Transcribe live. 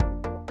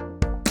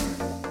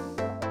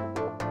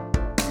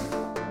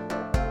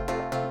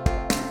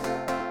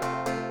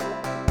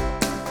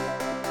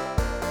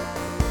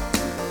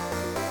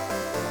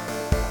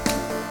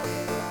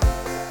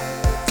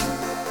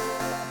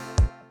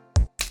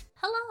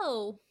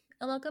Hello,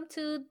 and welcome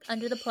to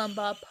Under the Plum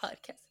Bob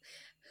podcast.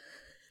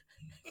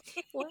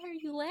 Why are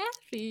you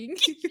laughing?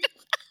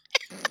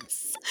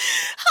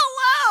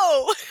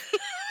 Hello!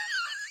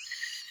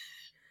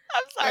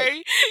 I'm Like,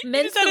 sorry. You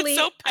just sounded mentally,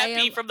 so I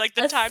peppy am from the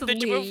time that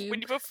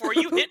asleep. before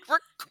you hit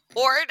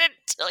record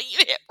until you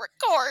hit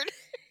record.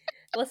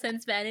 Well,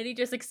 since Vanity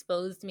just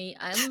exposed me,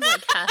 I'm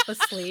like half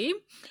asleep.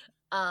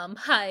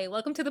 Hi,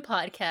 welcome to the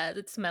podcast.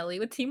 It's Melly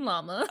with Team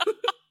Llama.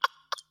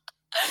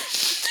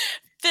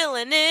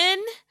 Filling in,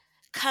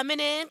 coming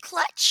in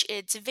clutch.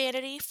 It's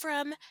Vanity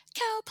from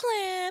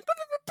Cowplan.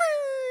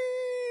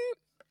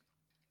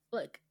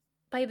 Look,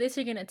 by this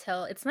you're gonna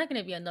tell it's not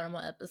gonna be a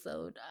normal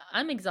episode.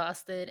 I'm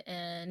exhausted,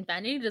 and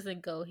Vanity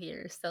doesn't go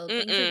here, so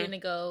things are Mm-mm. gonna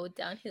go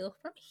downhill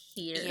from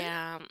here.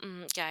 Yeah,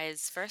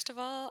 guys, first of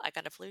all, I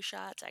got a flu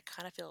shot. So I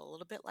kind of feel a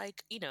little bit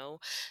like,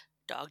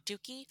 Dog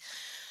Dookie.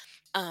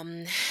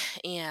 Um,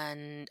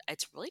 and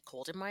it's really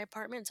cold in my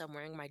apartment, so I'm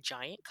wearing my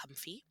giant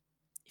comfy.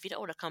 If you don't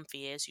know what a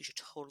comfy is, you should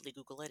totally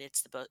Google it.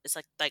 It's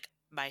like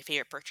my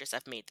favorite purchase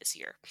I've made this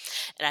year,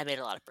 and I made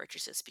a lot of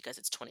purchases because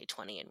it's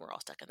 2020 and we're all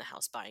stuck in the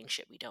house buying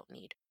shit we don't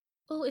need.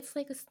 Oh, it's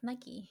like a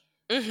snuggie.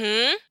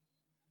 Mm-hmm.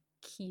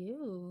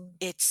 Cute.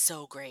 It's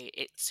so great.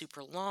 It's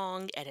super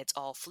long and it's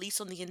all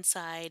fleece on the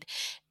inside,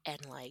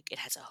 and like it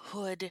has a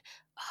hood.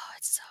 Oh,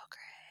 it's so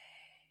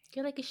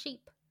You're like a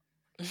sheep.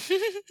 great.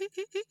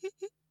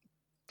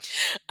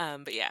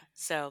 But yeah,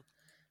 so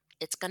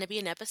it's gonna be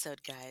an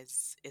episode,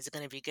 guys. Is it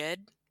gonna be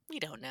good? We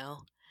don't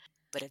know,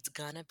 but it's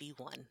gonna be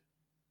one,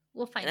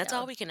 We'll and find that's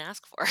all out. we can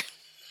ask for.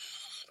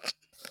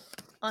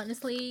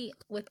 Honestly,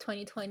 with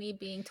 2020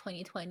 being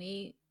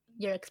 2020,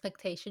 your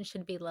expectations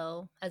should be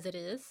low as it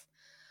is.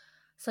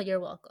 So you're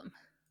welcome.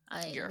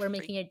 You're We're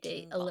making your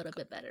day freaking a little welcome.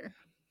 bit better.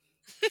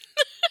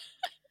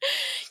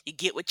 You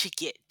get what you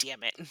get,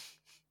 damn it.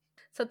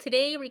 So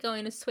today we're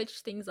going to switch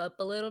things up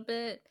a little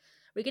bit.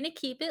 We're going to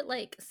keep it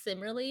like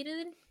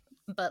sim-related,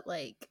 but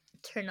like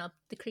turn up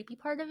the creepy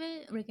part of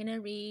it. We're going to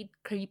read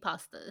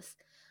creepypastas.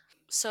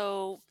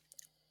 So,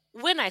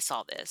 when I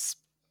saw this,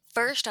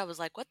 first I was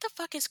like, what the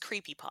fuck is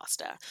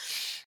creepypasta?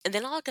 And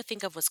then all I could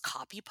think of was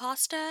copy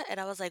pasta, and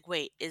I was like,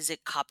 wait, is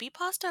it copy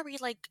pasta?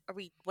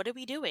 What are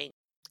we doing?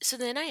 So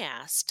then I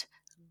asked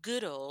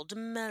good old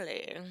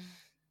Melly.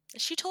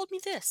 She told me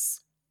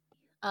this.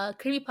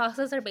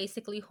 Creepypastas are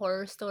basically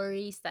horror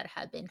stories that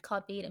have been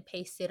copied and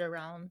pasted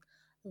around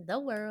the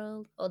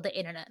world, or the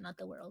internet, not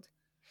the world,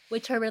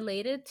 which are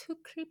related to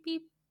creepy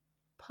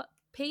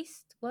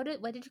paste. What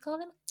did you call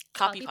them?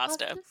 Copy Copy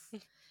pasta.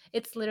 pastas.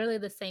 It's literally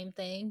the same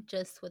thing,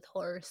 just with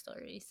horror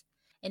stories.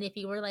 And if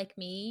you were like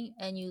me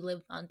and you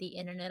lived on the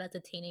internet as a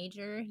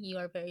teenager, you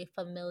are very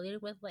familiar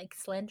with like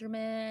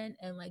Slenderman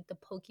and like the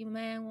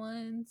Pokemon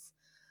ones.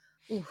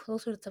 Ooh,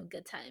 those were some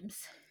good times.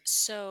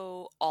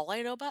 So all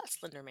I know about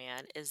Slender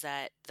Man is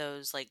that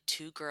those like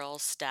two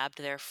girls stabbed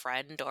their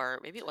friend, or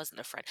maybe it wasn't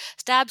a friend,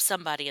 stabbed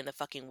somebody in the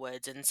fucking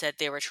woods and said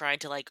they were trying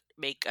to like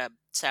make a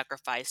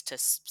sacrifice to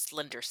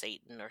Slender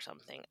Satan or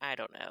something. I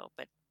don't know,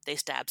 but they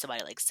stabbed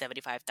somebody like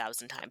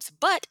 75,000 times.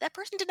 But that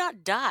person did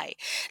not die.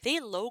 They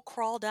low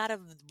crawled out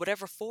of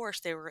whatever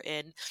forest they were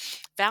in,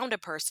 found a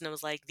person and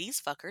was like,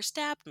 these fuckers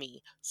stabbed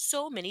me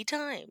so many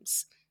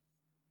times.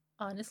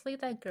 Honestly,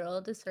 that girl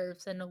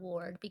deserves an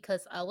award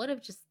because I would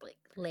have just like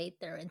laid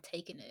there and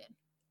taken it,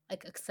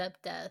 like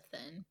accept death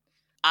and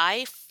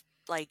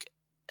Like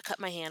cut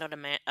my hand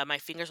on my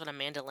fingers on a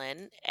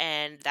mandolin,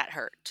 and that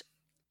hurt.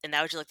 And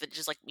that was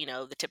just like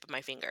the tip of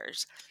my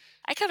fingers.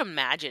 I could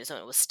imagine if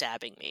someone was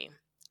stabbing me.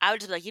 I would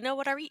just be like, you know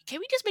what? Can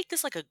we just make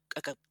this like a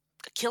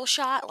kill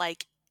shot?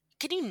 Like,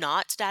 can you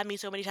not stab me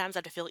so many times? I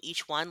have to feel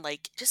each one.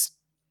 Like, just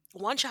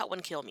one shot, one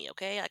kill me,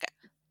 okay? Like,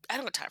 I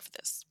don't have time for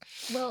this.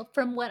 well,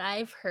 from what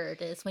I've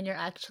heard is when you're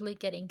actually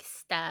getting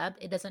stabbed,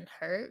 it doesn't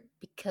hurt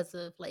because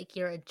of like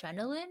your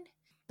adrenaline.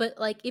 But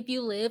like if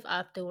you live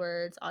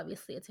afterwards,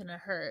 obviously it's gonna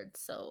hurt.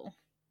 So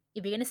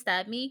if you're gonna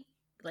stab me,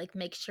 like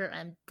make sure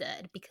I'm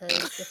dead because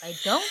if I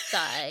don't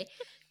die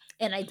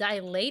and I die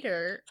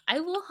later, I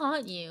will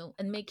haunt you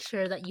and make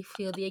sure that you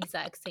feel the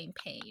exact same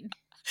pain.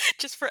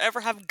 Just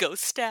forever have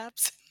ghost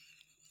stabs.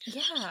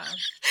 Yeah,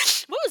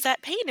 What was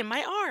that pain in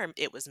my arm?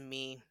 It was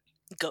me.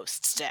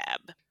 Ghost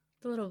stab.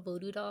 the little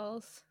voodoo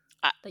dolls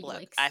that you Look,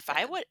 like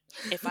stab.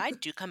 if I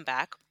do come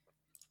back,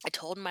 I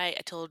told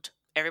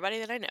everybody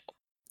that I know.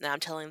 Now I'm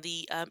telling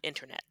the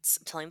internets.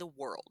 I'm telling the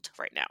world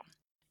right now.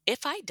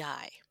 If I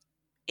die,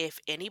 if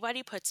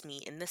anybody puts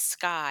me in the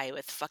sky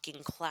with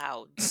fucking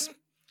clouds,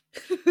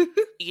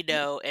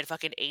 and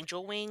fucking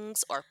angel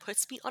wings, or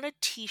puts me on a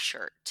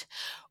T-shirt,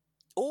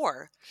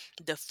 or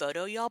the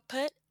photo y'all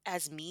put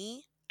as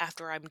me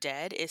after I'm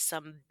dead is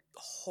some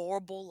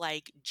horrible,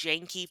 like,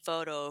 janky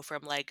photo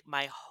from, like,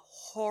 my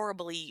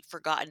horribly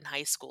forgotten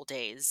high school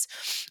days,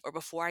 or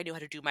before I knew how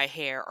to do my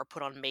hair or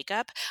put on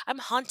makeup, I'm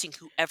haunting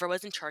whoever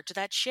was in charge of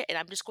that shit, and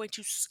I'm just going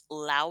to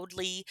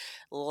loudly,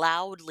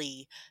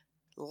 loudly,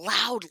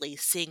 loudly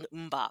sing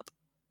Mbop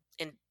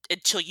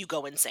until you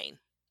go insane.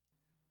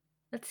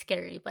 That's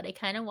scary, but I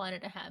kind of want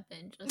it to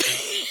happen just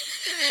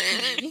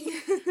for me.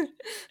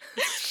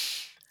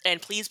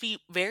 And please be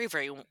very,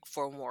 very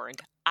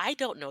forewarned. I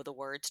don't know the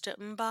words to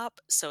Mbop,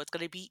 so it's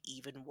going to be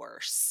even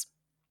worse.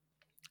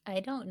 I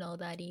don't know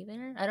that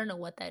either. I don't know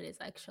what that is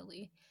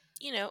actually.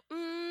 You know,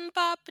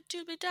 bop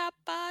dooby da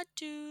ba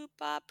doo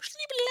bop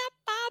sleepy la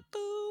ba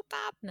boo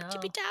bop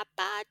chippy No, da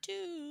ba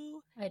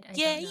doo. I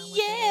Yeah, don't know what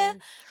that yeah. is.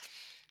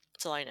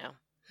 That's all I know.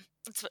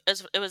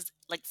 It was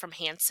like from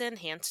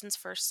Hansen's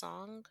first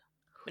song.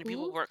 When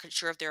people Who? weren't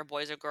sure if they were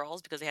boys or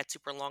girls because they had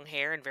super long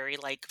hair and very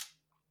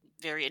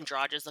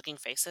androgynous looking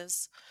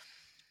faces.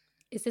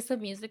 Is this a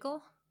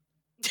musical?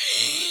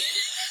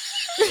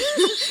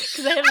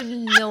 Because I have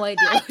no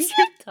idea what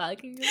you're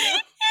talking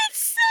about.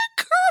 It's a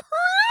group.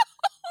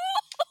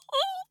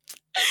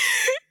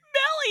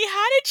 Melly,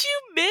 how did you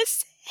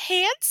miss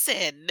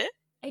Hanson?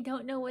 I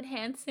don't know what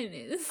Hanson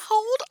is.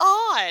 Hold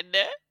on.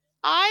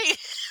 I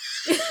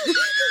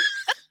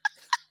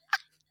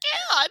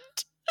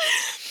can't.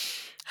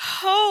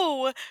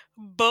 Oh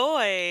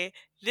boy.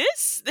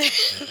 This they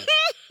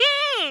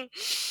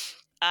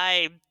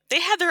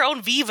had their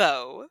own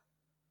Vivo.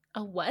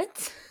 A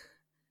what?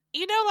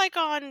 You know, like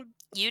on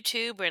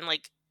YouTube and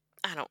like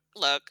I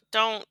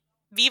don't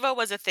Vivo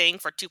was a thing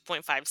for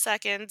 2.5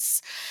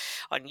 seconds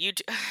on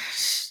YouTube.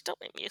 Don't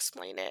make me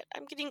explain it.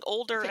 I'm getting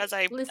older Okay, as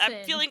I'm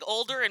listen. feeling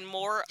older and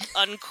more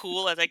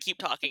uncool as I keep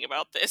talking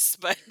about this,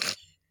 but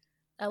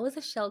I was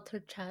a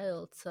sheltered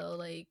child, so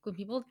like when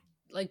people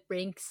like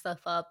bring stuff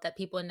up that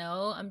people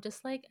know, I'm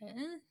just like,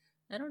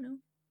 I don't know.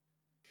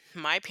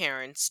 my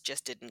parents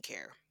just didn't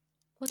care.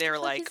 What the They're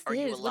fuck like, is "Are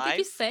you this? What did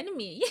you alive?" send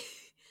me?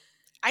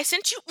 I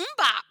sent you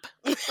Mbop.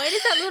 Why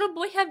does that little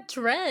boy have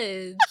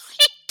dreads?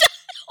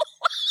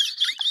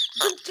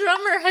 The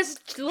drummer has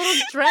little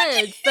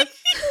dreads.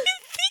 That's I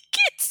think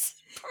it's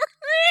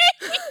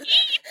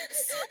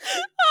braids. Oh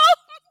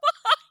my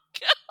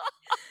god.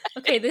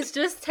 okay. This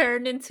just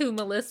turned into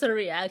Melissa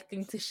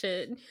reacting to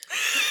shit.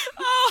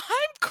 Oh,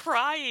 I'm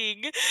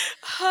crying.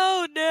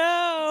 Oh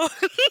no.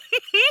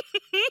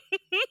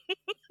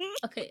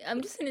 Okay,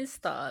 I'm just gonna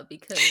stop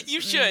because You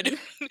should.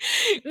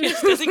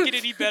 It doesn't get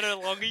any better the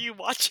longer you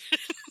watch it.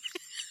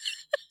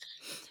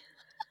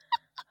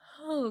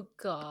 oh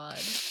god.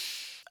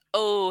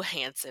 Oh,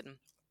 Hanson.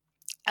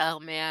 Oh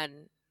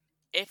man.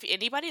 If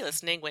anybody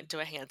listening went to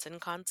a Hanson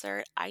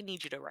concert, I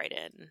need you to write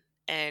in.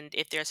 And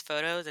if there's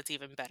photos, it's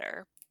even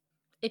better.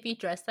 If you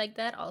dress like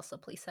that, also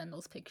please send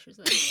those pictures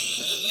in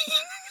because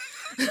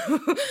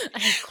I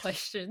have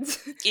questions.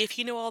 If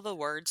you know all the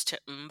words to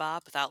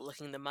Mbop without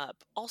looking them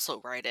up,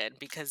 also write in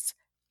because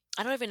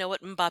I don't even know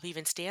what Mbop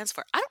even stands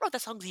for. I don't know what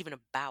that song's even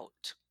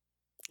about.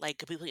 Like,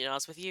 to be completely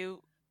honest with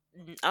you,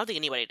 I don't think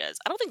anybody does.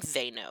 I don't think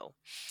they know.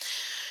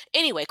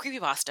 Anyway,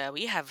 creepypasta.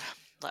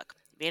 Look,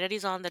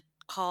 Vanity's on the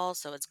call,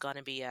 so it's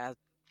gonna be a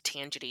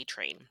tangenty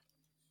train.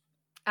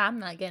 I'm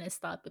not gonna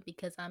stop it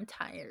because I'm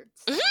tired.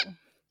 Mhm.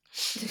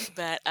 So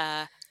But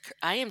I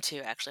am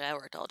too, actually. I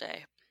worked all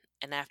day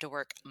and I have to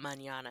work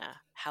mañana.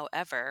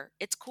 However,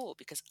 it's cool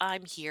because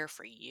I'm here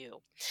for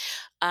you.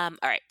 All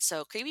right,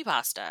 so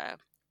creepypasta.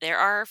 There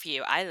are a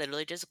few. I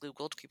literally just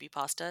Googled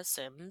creepypasta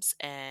Sims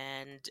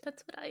and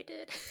that's what I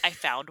did. I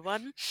found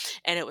one,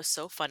 and it was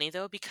so funny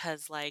though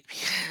because like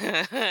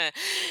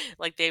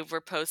they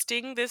were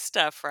posting this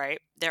stuff, right?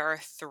 There are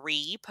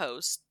 3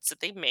 posts that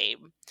they made.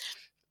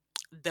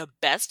 The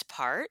best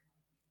part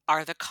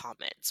are the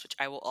comments, which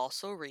I will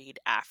also read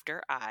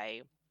after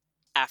I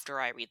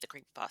read the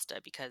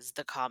creepypasta because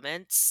the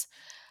comments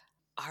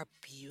are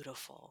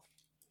beautiful.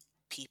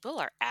 People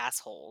are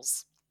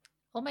assholes.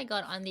 Oh my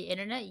god, on the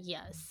internet,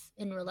 yes.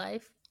 In real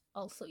life,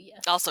 also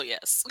yes. Also,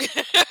 yes.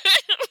 I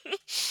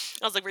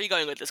was like, where are you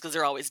going with this? Because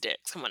they're always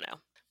dicks. Come on now.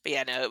 But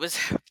yeah, no, it was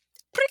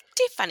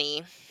pretty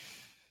funny.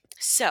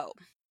 So,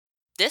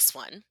 this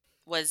one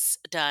was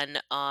done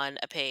on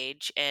a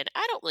page, and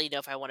I don't really know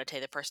if I want to tell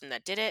the person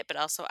that did it, but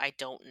also I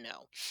don't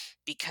know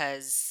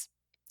because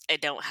I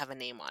don't have a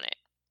name on it.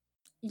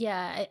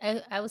 Yeah,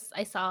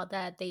 I saw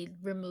that they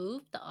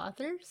removed the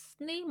author's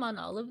name on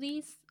all of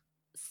these.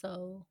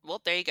 So Well,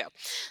 there you go.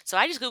 So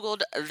I just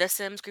Googled The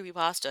Sims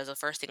Creepypasta as the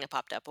first thing that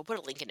popped up. We'll put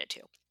a link in it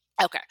too.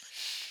 Okay.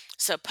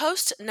 So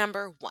post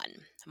number 1,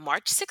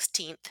 March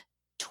 16th,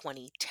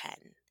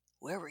 2010.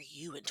 Where were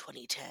you in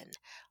 2010?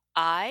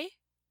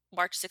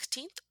 March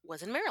 16th,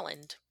 was in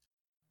Maryland.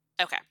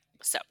 Okay.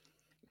 So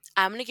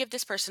I'm gonna give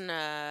this person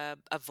a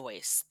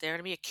voice. They're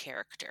gonna be a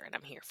character, and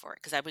I'm here for it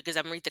because I'm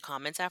gonna read the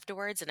comments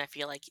afterwards, and I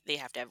feel like they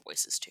have to have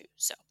voices too.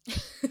 So,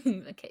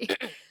 okay.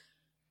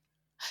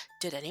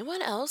 did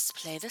anyone else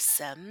play The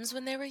Sims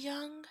when they were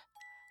young?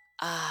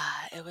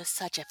 Ah, it was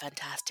such a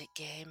fantastic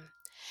game.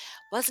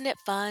 Wasn't it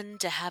fun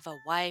to have a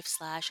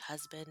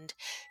wife/husband,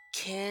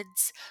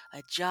 kids,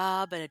 a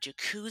job, and a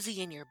jacuzzi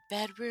in your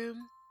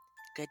bedroom?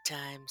 Good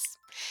times.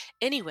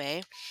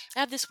 Anyway, I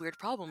have this weird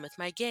problem with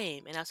my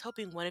game, and I was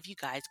hoping one of you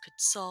guys could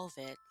solve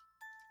it.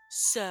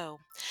 So,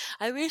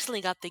 I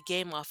recently got the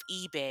game off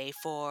eBay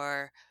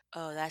for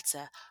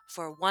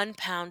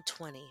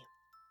 £1.20.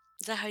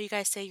 Is that how you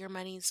guys say your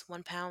money's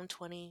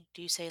 £1.20?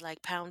 Do you say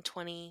like pound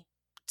 20,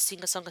 sing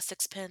a song of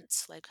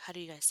sixpence? Like, how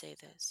do you guys say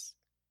this?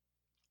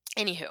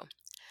 Anywho,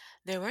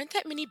 There weren't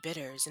that many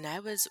bidders, and I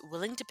was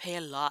willing to pay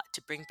a lot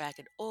to bring back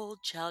an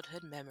old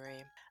childhood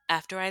memory.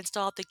 After I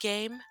installed the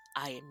game,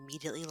 I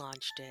immediately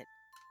launched it.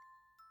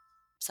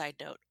 Side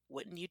note,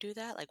 wouldn't you do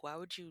that? Like, why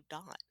would you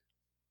not?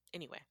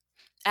 Anyway.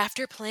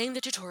 After playing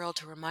the tutorial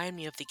to remind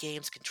me of the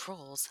game's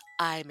controls,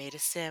 I made a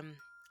sim.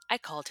 I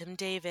called him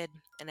David,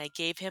 and I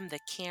gave him the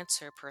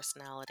Cancer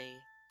personality.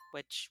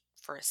 Which,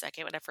 for a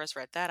second, when I first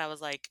read that, I was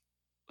like,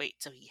 wait,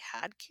 so he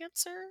had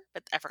cancer?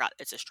 But I forgot,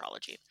 it's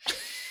astrology.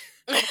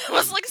 I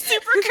was like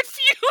super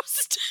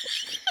confused.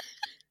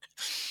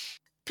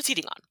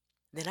 Proceeding on.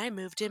 Then I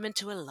moved him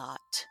into a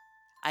lot.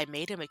 I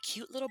made him a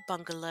cute little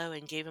bungalow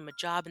and gave him a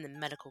job in the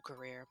medical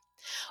career.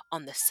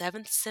 On the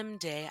 7th sim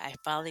day, I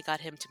finally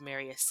got him to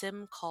marry a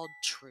sim called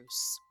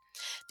Truce.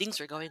 Things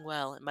were going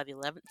well, and by the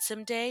 11th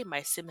sim day,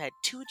 my sim had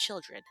 2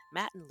 children,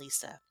 Matt and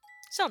Lisa.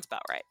 Sounds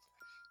about right.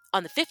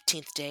 On the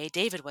 15th day,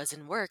 David was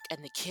in work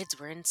and the kids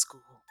were in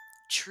school.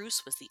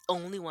 Truce was the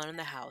only one in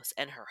the house,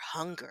 and her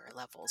hunger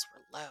levels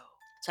were low.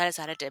 So I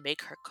decided to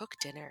make her cook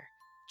dinner.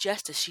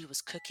 Just as she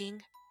was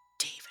cooking,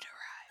 David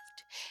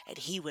arrived, and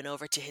he went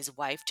over to his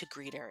wife to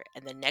greet her,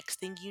 and the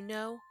next thing you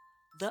know,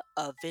 the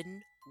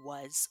oven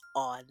was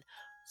on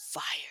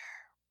fire.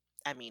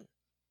 I mean,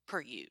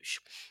 per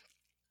usual.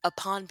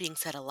 Upon being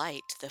set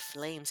alight, the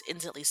flames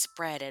instantly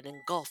spread and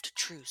engulfed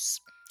Truce.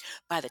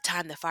 By the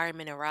time the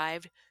firemen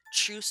arrived,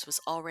 Truce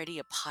was already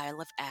a pile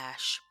of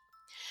ash.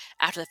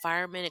 After the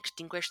firemen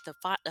extinguished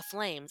the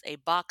flames, a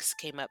box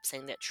came up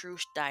saying that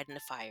Truce died in a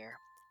fire.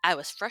 I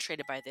was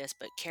frustrated by this,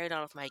 but carried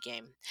on with my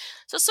game.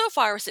 So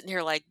far, we're sitting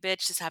here like,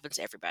 bitch, this happens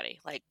to everybody.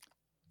 Like,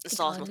 Like,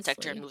 install a smoke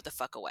detector and honestly. move the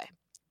fuck away.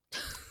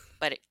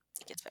 But it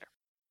gets better.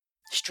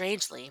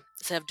 Strangely,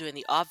 instead of doing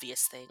the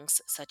obvious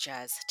things, such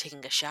as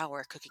taking a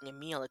shower, cooking a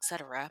meal,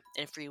 etc.,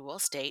 in free will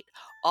state,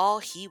 all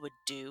he would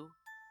do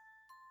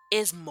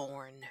is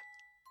mourn.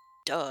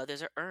 Duh,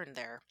 there's an urn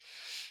there.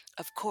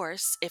 Of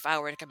course, if I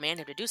were to command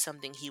him to do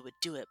something, he would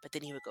do it, but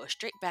then he would go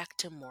straight back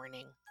to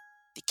mourning.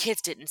 The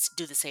kids didn't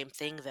do the same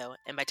thing, though,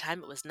 and by the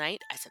time it was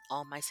night, I sent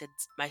all my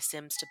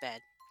Sims to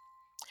bed.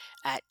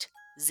 At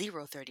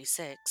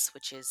 0:36,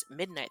 which is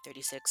midnight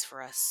 36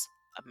 for us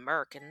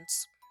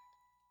Americans,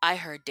 I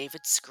heard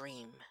David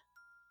scream.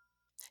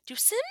 Do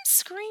Sims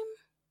scream?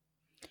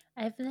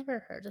 I've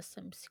never heard a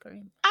sim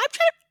scream. I'm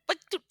trying to, like,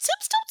 dude,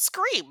 Sims don't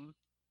scream.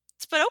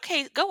 But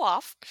okay, go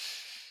off.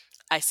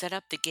 I set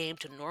up the game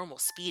to normal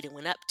speed and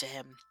went up to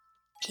him.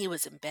 He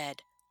was in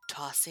bed,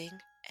 tossing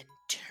and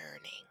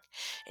turning,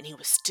 and he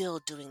was still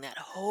doing that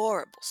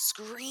horrible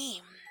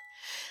scream.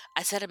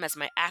 I set him as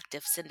my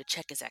active sim to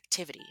check his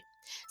activity.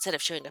 Instead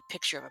of showing a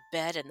picture of a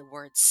bed and the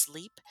word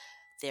sleep,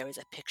 there was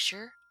a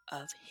picture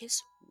of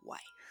his wife.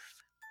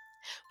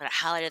 When I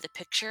highlighted the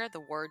picture, the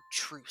word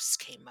truce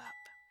came up.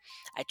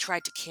 I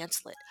tried to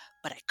cancel it,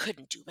 but I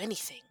couldn't do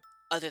anything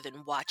other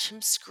than watch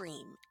him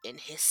scream in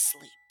his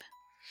sleep.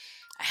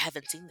 I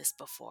haven't seen this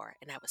before,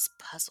 and I was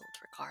puzzled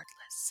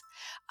regardless.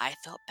 I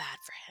felt bad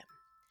for him.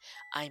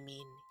 I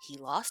mean, he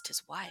lost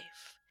his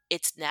wife.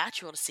 It's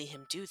natural to see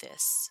him do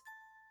this.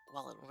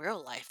 Well, in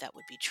real life, that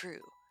would be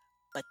true.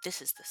 But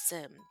this is The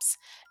Sims,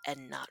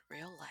 and not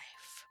real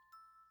life.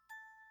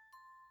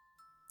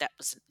 That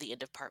was the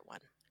end of part 1.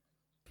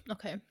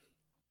 Okay.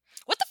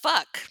 What the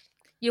fuck?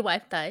 Your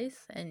wife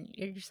dies and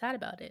you're just sad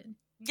about it.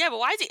 Yeah, but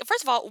why is he?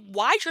 First of all,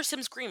 why is your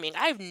Sim screaming?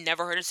 I've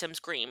never heard a Sim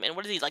scream. And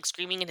what is he, like,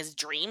 screaming in his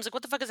dreams? Like,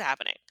 what the fuck is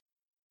happening?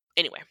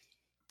 Anyway,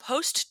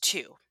 post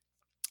 2,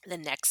 the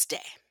next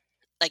day.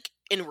 Like,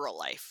 in real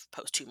life,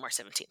 post 2, March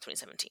 17th,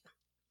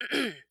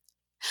 2017.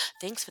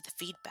 Thanks for the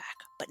feedback,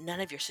 but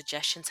none of your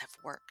suggestions have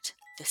worked.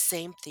 The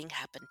same thing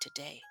happened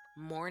today.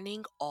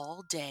 Mourning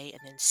all day and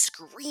then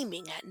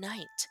screaming at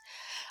night.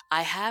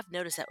 I have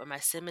noticed that when my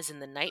sim is in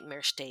the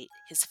nightmare state,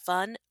 his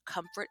fun,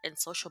 comfort, and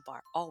social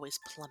bar always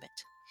plummet.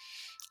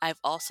 I've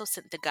also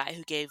sent the guy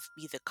who gave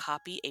me the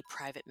copy a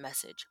private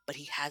message, but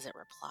he hasn't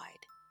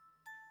replied.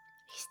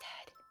 He's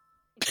dead.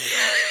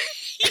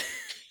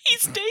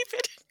 He's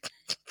David.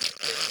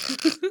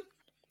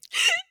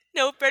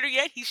 No, better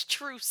yet, he's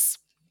Truce.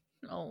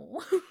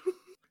 Oh.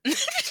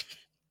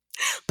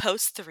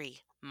 Post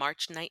 3,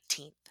 March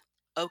 19th.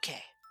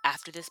 Okay,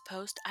 after this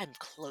post, I'm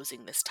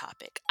closing this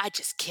topic. I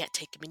just can't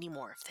take any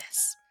more of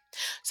this.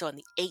 So on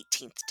the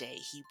 18th day,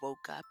 he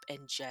woke up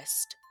and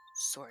just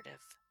sort of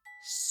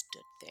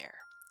stood there,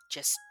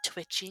 just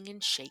twitching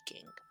and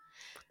shaking.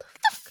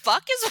 What the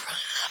fuck is wrong?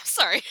 I'm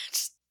sorry.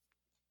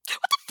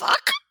 What the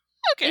fuck?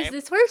 Okay. Is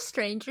this where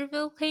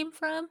Strangerville came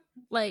from?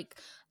 Like,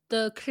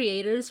 the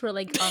creators were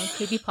like on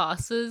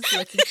creepypastas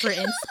looking for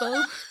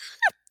inspo?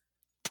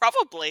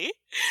 Probably.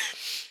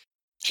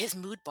 His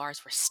mood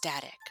bars were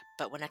static,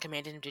 but when I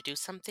commanded him to do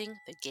something,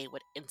 the game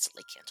would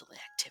instantly cancel the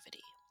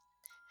activity.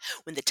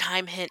 When the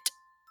time hit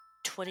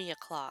 20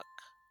 o'clock,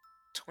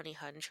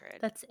 2000.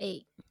 That's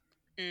 8.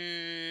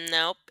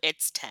 Nope,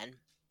 it's 10.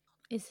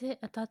 Is it?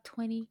 I thought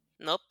 20.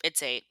 Nope,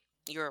 it's 8.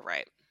 You were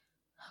right.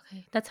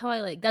 Okay. That's how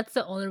I like. That's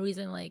the only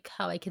reason, like,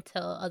 how I could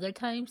tell other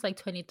times, like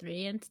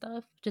 23 and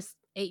stuff. Just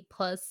 8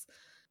 plus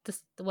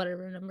this,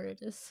 whatever number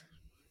it is.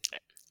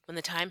 When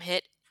the time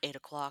hit 8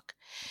 o'clock.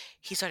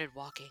 He started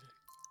walking.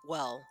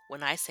 Well,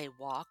 when I say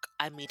walk,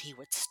 I mean he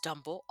would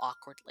stumble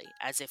awkwardly,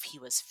 as if he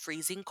was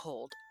freezing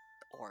cold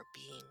or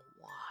being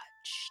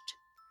watched.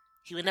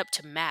 He went up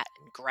to Matt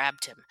and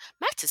grabbed him.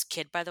 Matt's his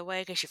kid, by the way,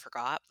 in case you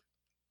forgot.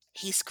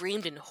 He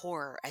screamed in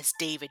horror as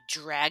David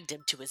dragged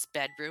him to his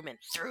bedroom and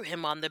threw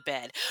him on the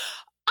bed.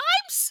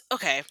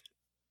 Okay.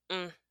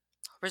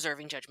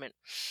 Reserving judgment.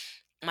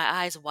 My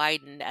eyes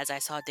widened as I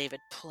saw David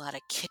pull out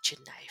a kitchen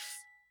knife.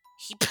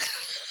 He.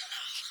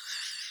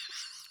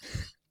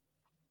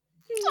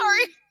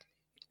 Sorry.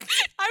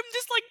 I'm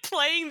just like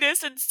playing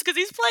this because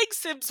he's playing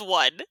Sims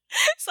 1.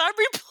 So I'm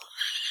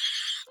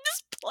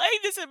just playing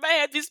this in my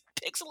head, these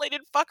pixelated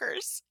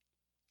fuckers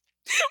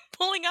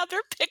pulling out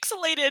their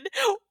pixelated,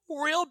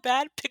 real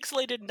bad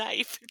pixelated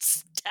knife and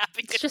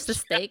stabbing It's just a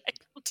steak.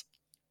 child.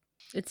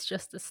 It's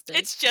just a stick.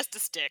 It's just a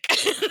stick.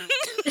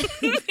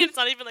 It's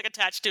not even like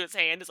attached to his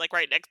hand. It's like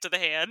right next to the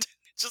hand.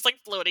 It's just like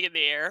floating in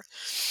the air.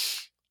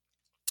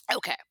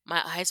 Okay,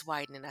 my eyes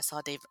widened and I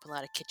saw David pull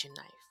out a kitchen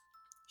knife.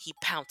 He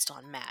pounced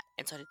on Matt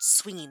and started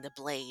swinging the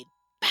blade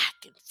back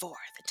and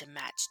forth into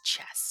Matt's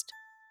chest.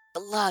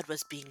 Blood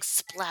was being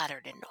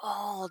splattered in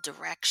all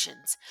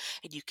directions,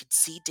 and you could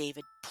see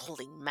David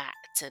pulling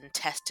Matt's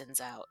intestines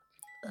out.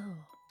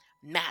 Oh.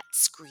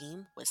 Matt's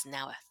scream was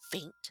now a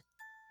faint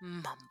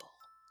mumble.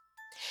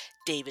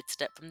 David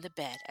stood up from the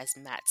bed as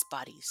Matt's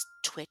body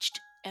twitched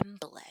and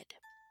bled.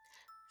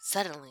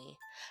 Suddenly,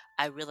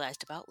 I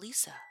realized about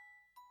Lisa.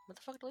 Where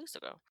the fuck did Lisa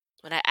go?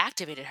 When I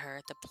activated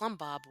her, the plumb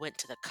bob went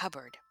to the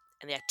cupboard,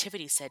 and the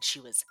activity said she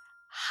was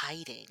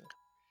hiding.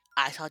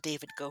 I saw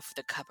David go for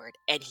the cupboard,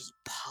 and he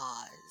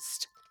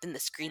paused. Then the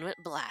screen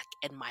went black,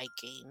 and my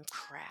game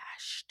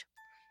crashed.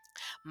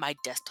 My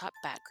desktop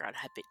background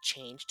had been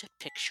changed to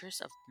pictures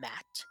of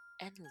Matt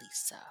and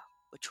Lisa,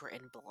 which were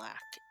in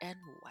black and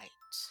white.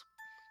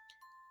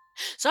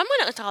 So I'm going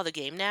to install the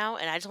game now,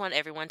 and I just want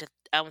everyone to,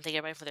 I want to thank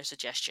everybody for their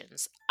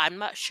suggestions. I'm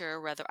not sure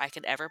whether I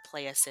can ever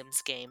play a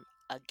Sims game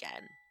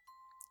again.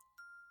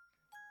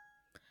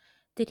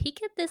 Did he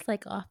get this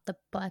like off the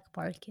black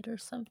market or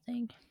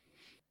something?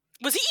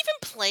 Was he even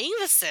playing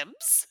The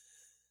Sims?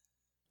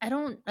 I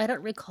don't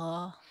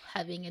recall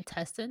having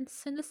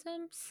intestines in The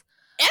Sims.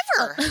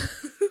 Ever!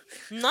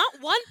 Not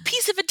one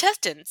piece of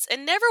intestines,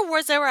 and never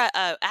was there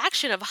a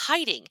action of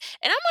hiding.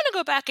 And I'm going to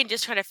go back and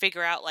just try to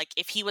figure out like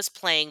if he was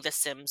playing The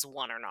Sims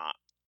 1 or not.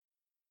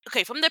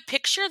 Okay, from the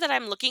picture that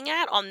I'm looking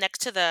at on next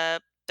to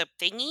the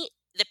thingy,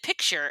 the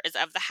picture is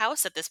of the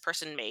house that this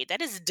person made.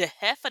 That is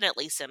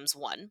definitely Sims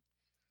 1.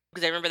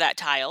 Because I remember that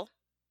tile.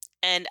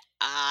 And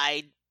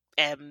I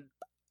am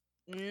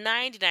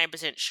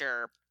 99%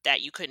 sure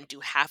that you couldn't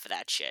do half of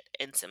that shit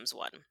in Sims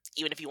 1,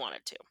 even if you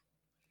wanted to.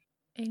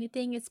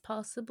 Anything is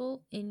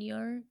possible in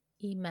your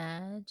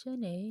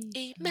imagination.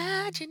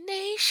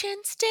 Imagination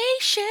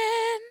Station.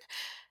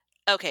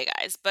 Okay,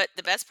 guys, but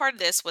the best part of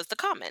this was the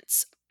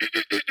comments.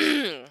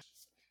 Here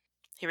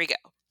we go.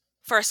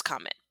 First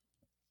comment.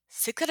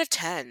 6 out of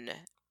 10.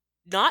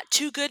 Not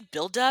too good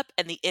build up,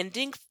 and the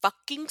ending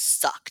fucking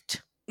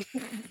sucked.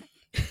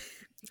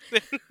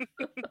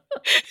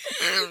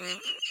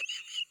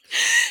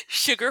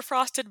 Sugar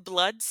Frosted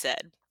Blood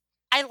said,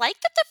 I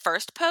like that the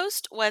first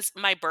post was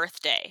my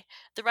birthday.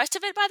 The rest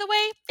of it, by the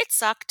way, it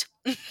sucked.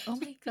 Oh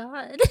my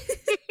god.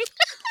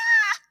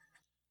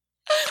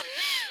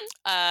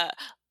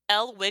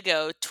 L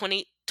Wigo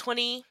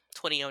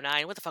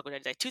 2009, what the fuck would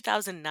I say?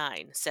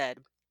 2009 said,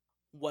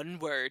 one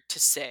word to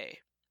say,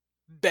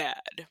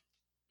 bad.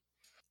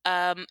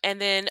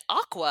 And then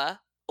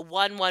Aqua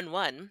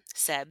 111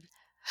 said,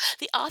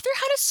 the author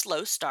had a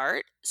slow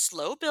start,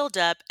 slow build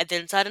up, and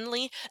then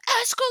suddenly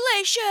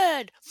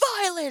escalation,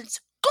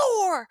 violence,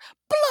 gore,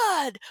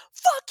 blood,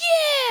 fuck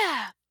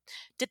yeah!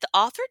 Did the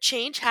author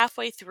change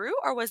halfway through,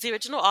 or was the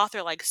original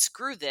author like,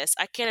 screw this,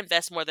 I can't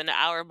invest more than an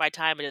hour of my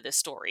time into this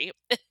story?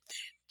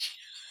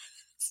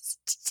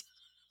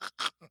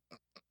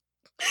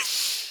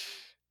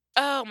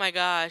 Oh my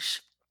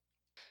gosh.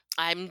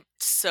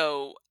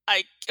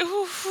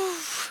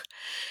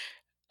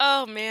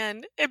 Oh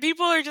man. And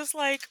people are just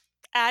like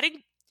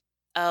adding,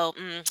 I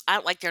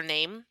don't like their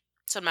name,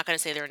 so I'm not going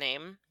to say their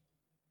name.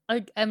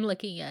 I'm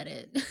looking at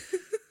it.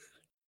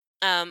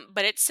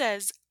 But it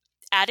says,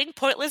 adding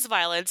pointless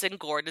violence and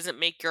gore doesn't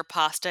make your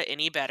pasta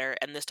any better,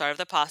 and the start of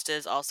the pasta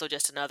is also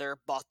just another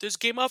bought this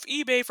game off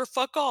eBay for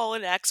fuck all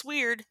and acts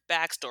weird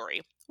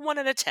backstory. 1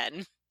 out of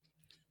 10.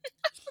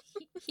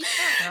 He's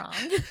not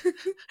wrong.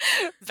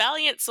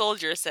 Valiant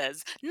Soldier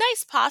says,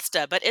 nice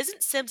pasta, but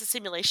isn't Sims a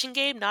simulation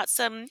game, not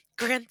some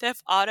Grand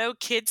Theft Auto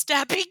kid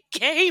stabbing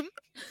game?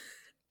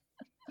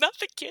 Not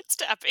the kid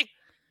stabbing.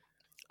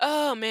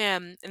 Oh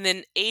man. And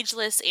then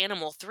Ageless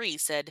Animal 3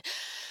 said,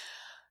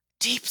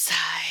 deep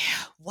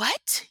sigh.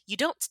 What? You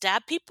don't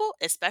stab people,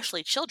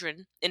 especially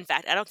children. In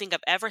fact, I don't think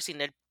I've ever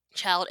seen a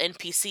child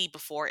NPC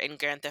before in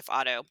Grand Theft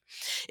Auto.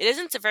 It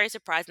isn't so very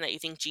surprising that you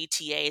think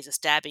GTA is a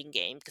stabbing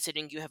game,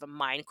 considering you have a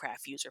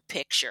Minecraft user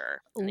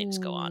picture. And they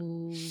just go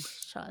on.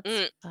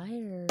 Shots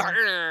fired.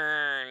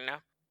 Burn.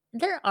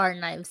 There are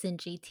knives in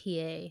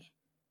GTA.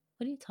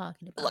 What are you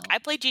talking Look, about? I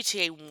played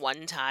GTA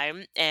one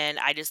time, and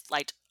I just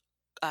liked.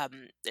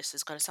 This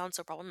is gonna sound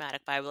so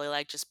problematic, but I really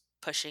like just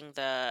pushing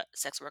the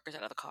sex workers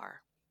out of the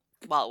car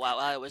while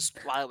I was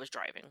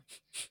driving.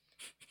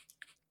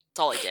 That's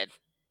all I did.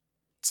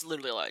 It's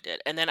literally all I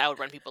did, and then I would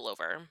run people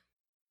over.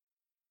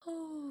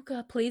 Oh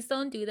god, please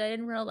don't do that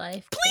in real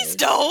life, Please kids.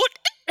 don't.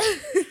 Please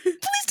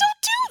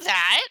don't do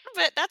that.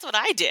 But that's what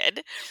I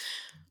did.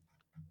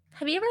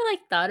 Have you ever like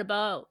thought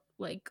about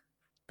like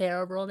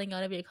barrel rolling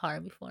out of your car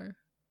before?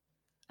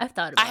 I've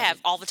thought I about have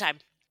it. all the time.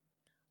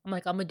 I'm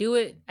like, I'm gonna do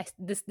it.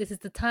 This is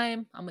the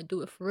time. I'm gonna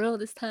do it for real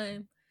this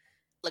time.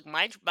 Like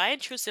my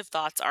intrusive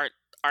thoughts aren't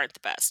the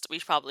best. We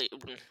should probably.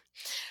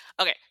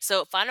 Okay,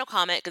 so final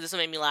comment because this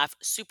one made me laugh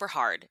super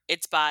hard.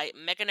 It's by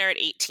Mega Nerd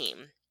 18.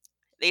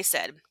 They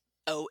said,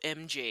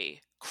 "OMG,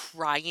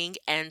 crying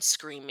and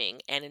screaming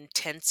and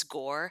intense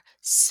gore,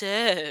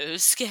 so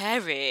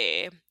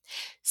scary."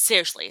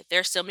 Seriously,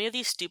 there's so many of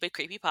these stupid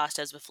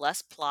creepypastas with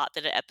less plot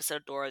than an episode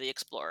of Dora the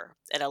Explorer,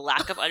 and a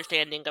lack of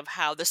understanding of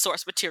how the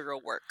source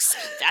material works.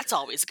 That's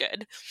always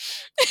good.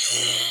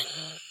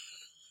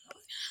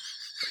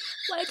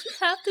 Why'd you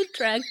have to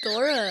drag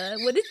Dora?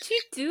 What did she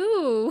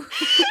do?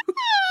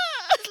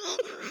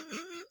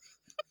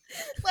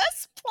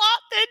 Less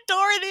plot than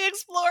Dora the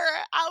Explorer.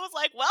 I was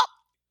like, well,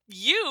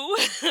 you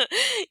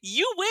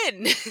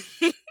win.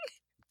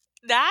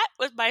 That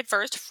was my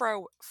first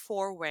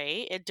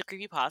foray into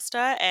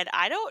creepypasta, and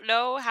I don't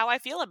know how I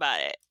feel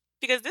about it.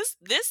 Because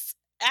this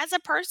as a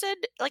person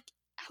like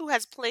who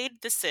has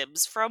played The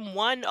Sims from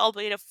 1 all the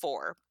way to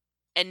 4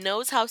 and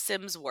knows how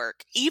Sims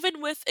work,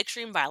 even with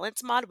Extreme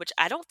Violence mod, which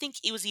I don't think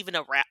it was even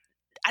I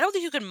don't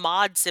think you can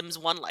mod Sims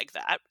 1 like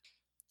that.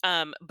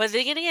 But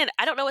then again,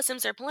 I don't know what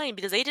Sims they're playing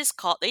because they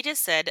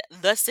just said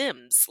The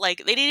Sims. Like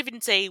they didn't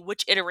even say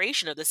which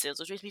iteration of The Sims,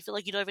 which makes me feel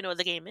like you don't even know what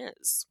the game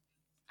is.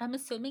 I'm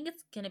assuming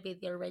it's gonna be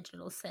the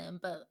original Sim,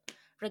 but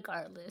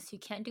regardless, you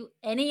can't do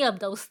any of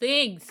those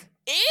things.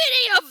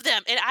 Any of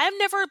them! And I've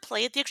never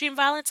played the Extreme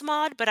Violence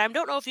mod, but I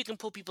don't know if you can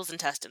pull people's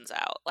intestines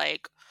out.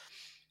 Like,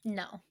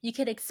 No, you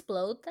could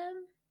explode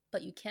them,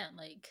 but you can't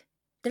like.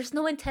 There's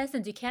no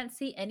intestines. You can't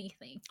see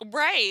anything.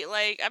 right?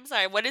 Like, I'm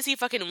sorry. What is he,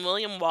 fucking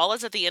William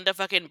Wallace at the end of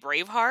fucking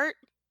Braveheart?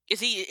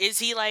 Is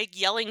he like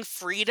yelling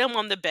freedom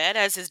on the bed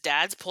as his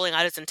dad's pulling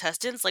out his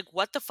intestines? Like,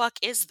 what the fuck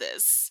is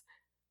this?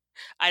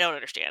 I don't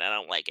understand. I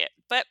don't like it.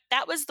 But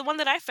that was the one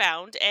that I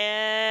found,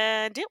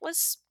 and it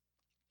was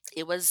a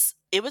It was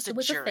a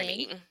thing.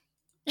 journey.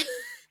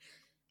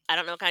 I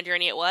don't know what kind of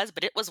journey it was,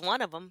 but it was one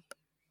of them.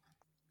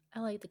 I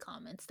like the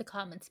comments. The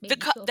comments made me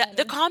feel The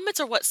better. comments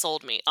are what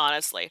sold me,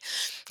 honestly.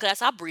 Because I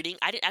stopped reading.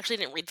 I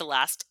didn't read the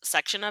last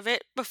section of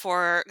it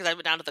before because I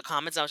went down to the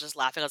comments. And I was just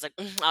laughing. I was like,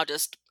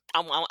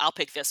 I'll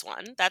pick this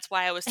one. That's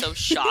why I was so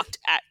shocked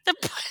at the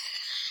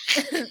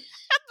at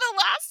the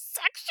last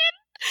section.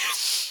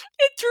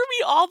 It threw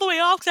me all the way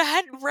off because I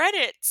hadn't read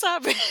it. So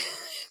when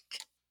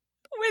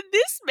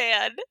this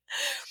man,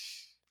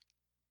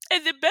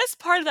 and the best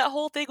part of that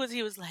whole thing was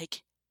he was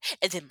like,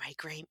 and then my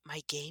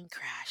game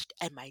crashed,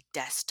 and my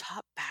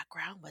desktop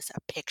background was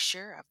a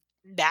picture of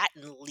Matt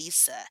and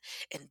Lisa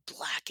in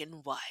black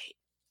and white.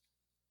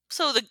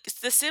 So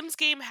the Sims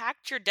game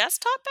hacked your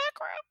desktop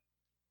background?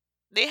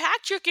 They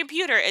hacked your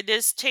computer and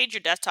just changed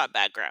your desktop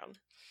background.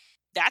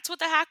 That's what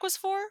the hack was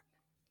for?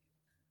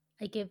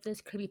 I give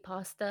this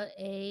creepypasta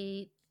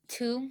a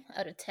 2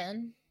 out of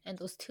 10, and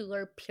those 2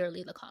 are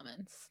purely the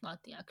comments, not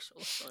the actual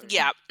story.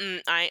 Yeah,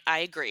 I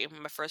agree.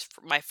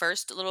 My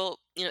first little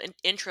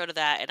intro to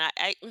that, and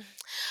I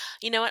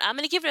you know what? I'm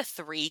gonna give it a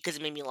 3 because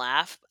it made me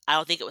laugh. I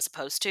don't think it was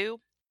supposed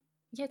to,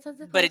 Yeah, it's but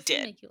it supposed to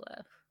did. make you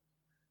laugh.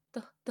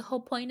 The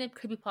whole point of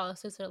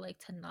creepypastas are like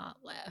to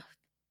not laugh.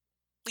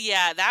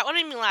 Yeah, that one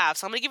made me laugh.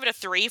 So I'm gonna give it a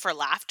 3 for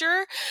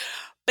laughter,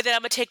 but then I'm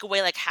gonna take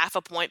away like half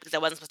a point because I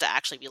wasn't supposed to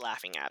actually be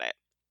laughing at it.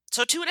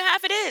 So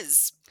 2.5 it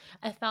is.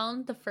 I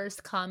found the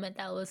first comment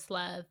that was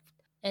left,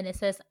 and it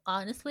says,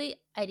 honestly,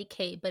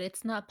 IDK, but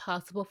it's not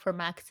possible for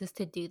Maxis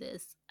to do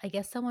this. I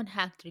guess someone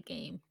hacked your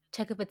game.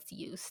 Check if it's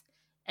used.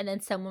 And then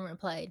someone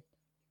replied,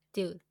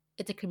 dude,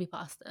 it's a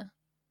creepypasta.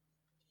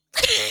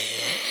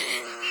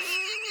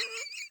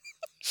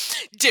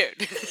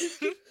 Dude.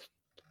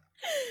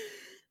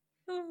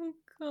 Oh,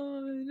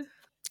 God.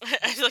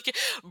 I feel like,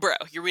 bro,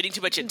 you're reading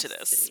too much into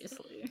this.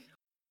 Seriously.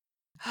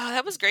 Oh,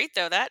 that was great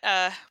though.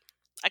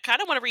 I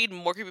kind of want to read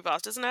more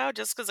creepypastas now,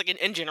 just because, like,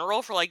 in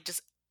general, for like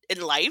just in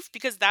life,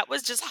 because that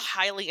was just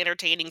highly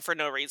entertaining for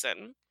no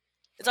reason.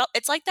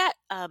 It's like that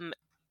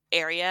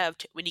area of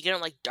when you get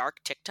on like dark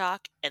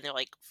TikTok and they're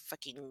like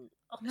fucking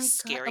Oh my God.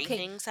 scary Okay,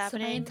 things so my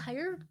happening.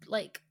 entire,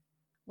 like,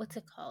 what's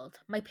it called?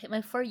 My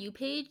For You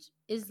page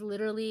is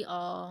literally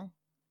all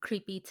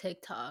creepy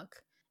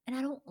TikTok. And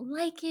I don't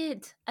like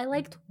it. I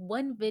liked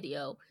one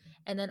video,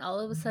 and then all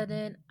of a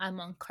sudden, I'm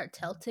on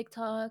cartel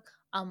TikTok.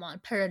 I'm on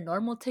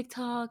paranormal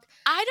TikTok.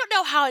 I don't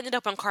know how I ended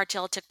up on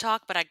cartel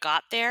TikTok, but I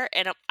got there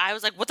and I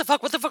was like, "What the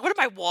fuck? What the fuck? What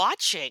am I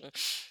watching?"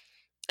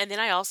 And then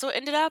I also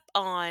ended up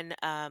on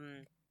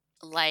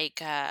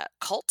like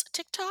cult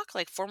TikTok,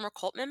 like former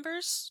cult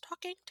members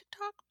talking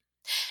TikTok.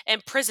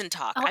 And Prison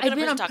Talk. Oh, I've been I've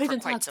on been Prison on Talk for Prison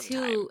quite Talk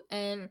some time. too,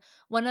 and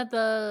one of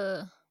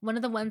the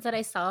ones that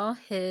I saw,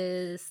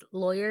 his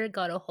lawyer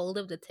got a hold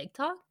of the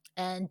TikTok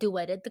and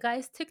duetted the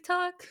guy's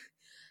TikTok.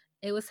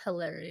 It was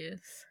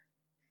hilarious.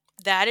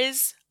 That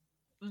is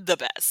the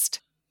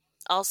best.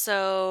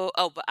 Also,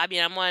 oh, but I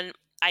mean,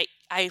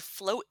 I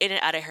float in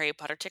and out of Harry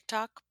Potter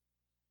TikTok.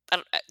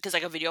 Because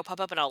like a video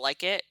pop up and I'll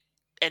like it,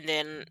 and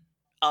then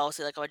I'll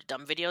see like a bunch of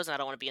dumb videos and I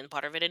don't want to be in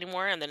part of it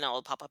anymore, and then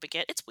it'll pop up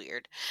again. It's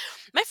weird.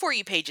 My For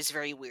You page is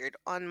very weird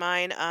on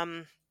mine.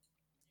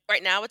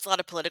 Right now it's a lot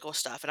of political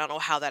stuff, and I don't know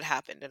how that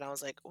happened. And I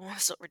was like, well,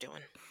 that's what we're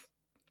doing.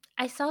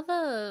 I saw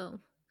the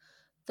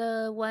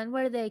one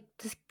where the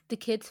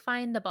kids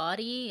find the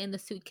body in the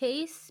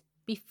suitcase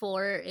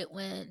before it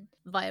went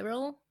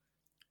viral.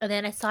 And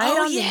then I saw it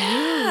Oh on the news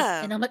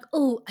yeah, and I'm like,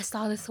 "Oh, I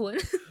saw this one."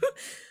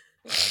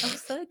 I'm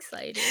so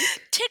excited.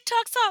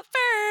 TikTok saw it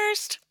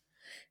first.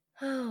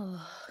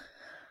 Oh,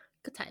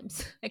 good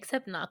times.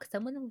 Except not because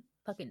someone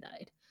fucking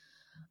died.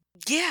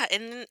 Yeah,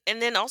 and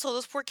then also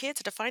those poor kids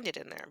had to find it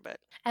in there. But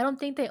I don't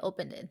think they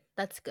opened it.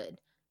 That's good.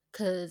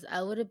 Because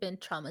I would have been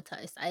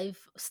traumatized. I've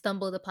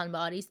stumbled upon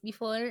bodies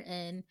before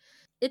and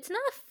it's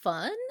not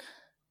fun.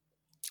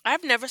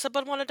 I've never slept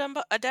on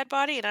a dead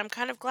body, and I'm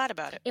kind of glad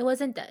about it. It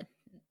wasn't dead.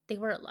 They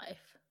were alive.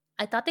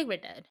 I thought they were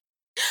dead.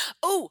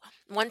 Oh,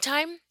 one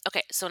time,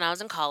 okay, so when I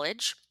was in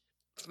college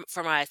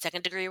for my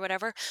second degree or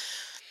whatever,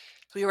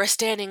 we were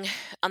standing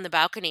on the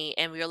balcony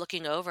and we were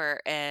looking over,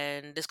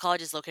 and this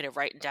college is located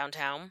right in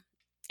downtown.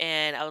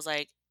 And I was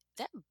like,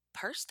 that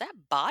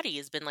body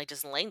has been like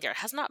just laying there. It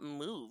has not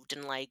moved.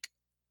 And like,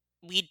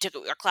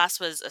 our class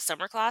was a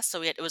summer class.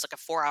 So it was like a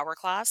 4 hour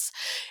class,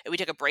 and we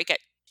took a break at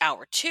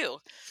hour two.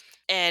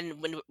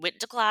 And when we went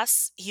to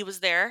class, he was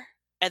there.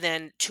 And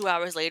then 2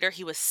 hours later,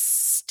 he was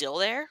still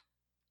there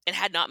and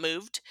had not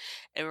moved.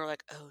 And we were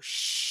like, oh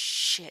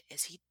shit,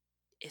 is he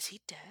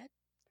dead?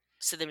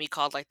 So then we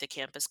called like the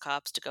campus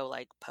cops to go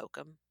like poke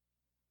him.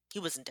 He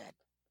wasn't dead.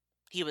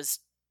 He was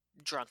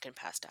drunk and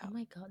passed Oh out.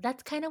 my god,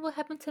 that's kind of what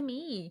happened to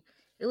me.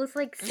 It was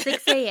like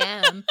 6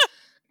 a.m.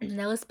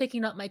 and I was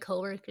picking up my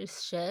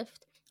coworker's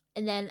shift,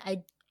 and then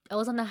I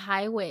was on the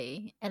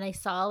highway and I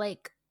saw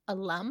like a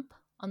lump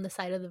on the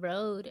side of the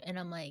road, and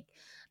I'm like,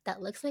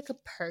 that looks like a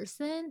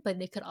person,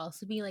 but it could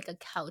also be like a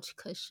couch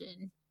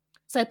cushion.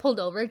 So I pulled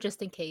over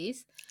just in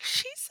case.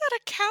 She said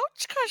a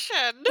couch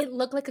cushion. It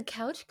looked like a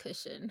couch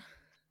cushion.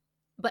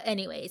 But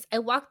anyways, I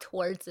walked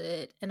towards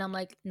it and I'm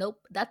like,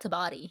 nope, that's a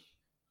body.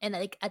 And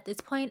like at this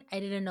point, I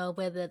didn't know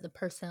whether the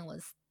person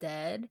was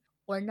dead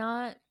or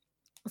not.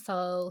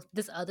 So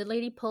this other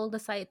lady pulled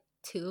aside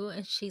too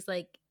and she's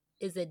like,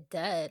 is it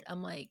dead?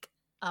 I'm like,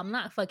 I'm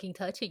not fucking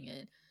touching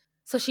it.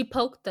 So she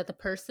poked at the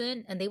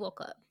person and they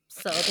woke up.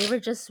 So they were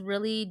just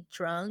really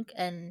drunk,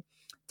 and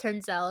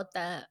turns out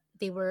that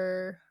they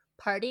were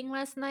partying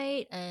last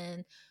night,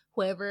 and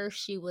whoever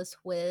she was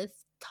with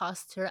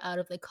tossed her out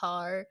of the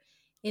car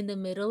in the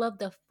middle of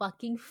the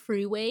fucking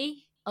freeway,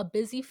 a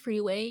busy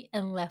freeway,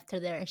 and left her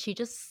there, and she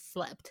just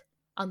slept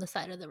on the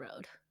side of the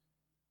road.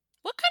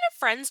 What kind of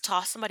friends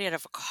toss somebody out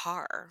of a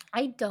car?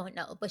 I don't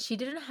know, but she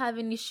didn't have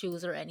any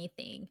shoes or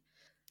anything.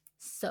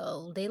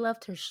 So they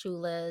left her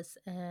shoeless,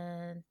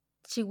 and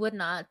she would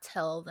not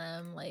tell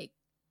them like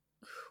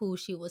who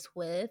she was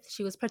with.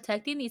 She was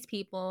protecting these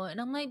people, and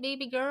I'm like,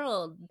 baby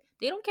girl,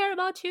 they don't care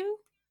about you.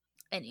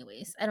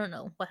 Anyways, I don't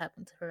know what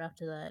happened to her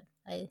after that.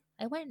 I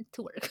went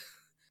to work.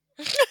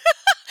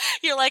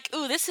 You're like,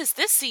 ooh, this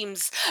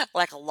seems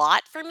like a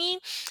lot for me.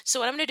 So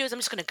what I'm gonna do is I'm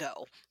just gonna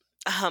go.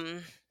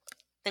 Um,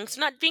 thanks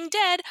for not being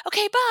dead.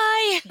 Okay,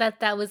 bye.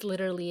 That was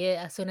literally it.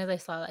 As soon as I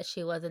saw that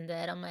she wasn't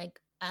dead, I'm like,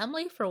 I'm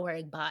late for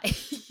work. Bye.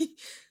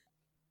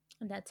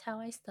 And that's how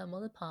I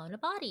stumbled upon a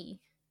body.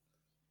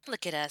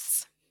 Look at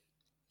us.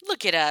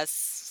 Look at us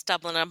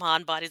stumbling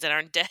upon bodies that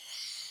aren't dead.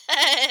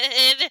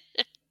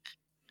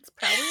 It's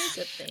probably a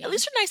good At thing.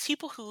 least they're nice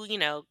people who,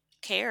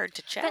 cared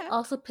to That check.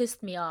 also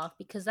pissed me off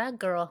because that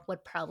girl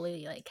would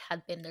probably like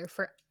had been there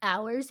for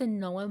hours and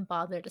no one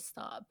bothered to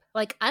stop.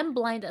 Like I'm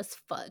blind as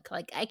fuck.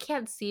 Like I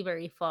can't see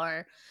very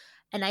far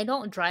and I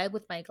don't drive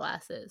with my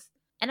glasses.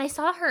 And I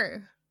saw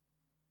her.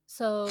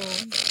 So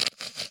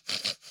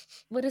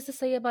what does this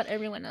say about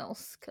everyone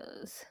else?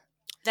 Cuz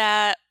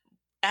That,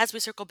 as we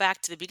circle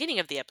back to the beginning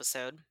of the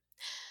episode,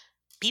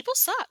 people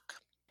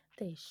suck.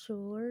 they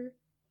sure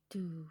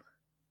do.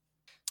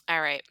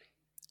 All right,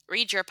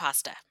 read your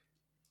pasta.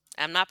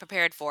 I'm not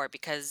prepared for it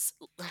because,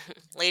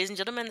 ladies and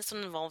gentlemen, this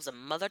one involves a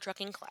mother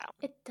trucking clown.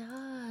 It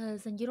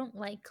does. And you don't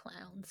like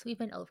clowns. We've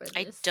been over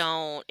I this.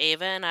 don't.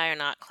 Ava and I are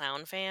not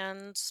clown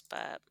fans,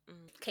 but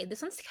Okay,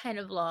 this one's kind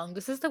of long.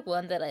 This is the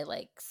one that I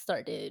like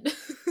started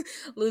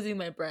losing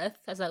my breath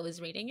as I was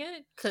reading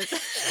it because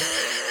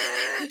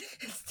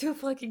it's too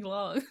fucking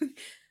long.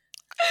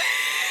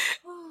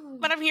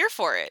 but I'm here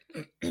for it.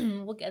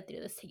 We'll get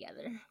through this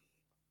together.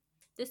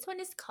 This one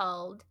is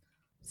called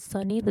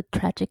Sunny the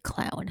Tragic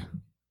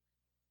Clown.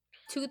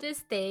 To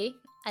this day,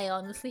 I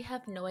honestly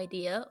have no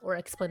idea or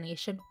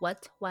explanation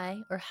what, why,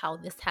 or how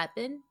this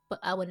happened, but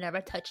I would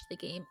never touch the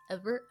game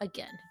ever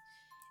again.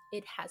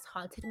 It has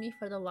haunted me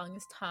for the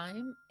longest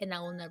time, and I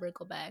will never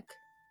go back.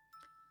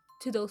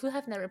 To those who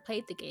have never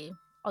played the game,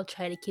 I'll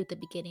try to keep the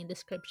beginning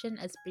description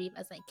as brief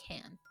as I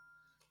can.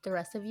 The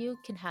rest of you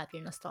can have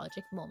your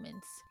nostalgic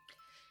moments.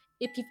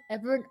 If you've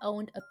ever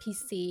owned a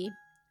PC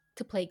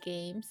to play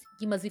games,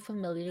 you must be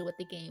familiar with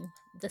the game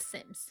The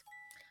Sims.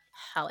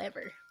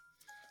 However,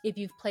 if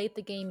you've played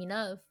the game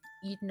enough,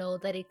 you'd know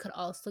that it could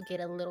also get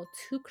a little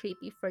too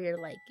creepy for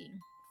your liking.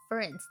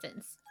 For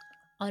instance,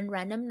 on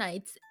random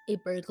nights, a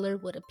burglar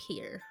would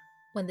appear.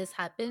 When this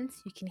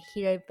happens, you can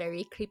hear a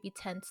very creepy,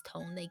 tense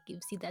tone that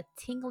gives you that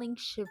tingling,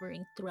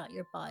 shivering throughout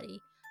your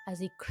body as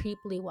he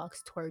creepily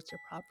walks towards your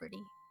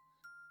property.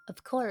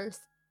 Of course,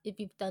 if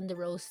you've done the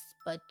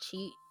rosebud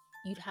cheat,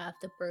 you'd have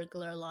the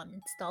burglar alarm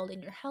installed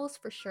in your house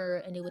for sure,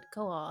 and it would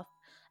go off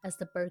as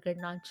the burglar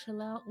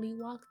nonchalantly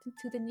walked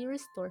into the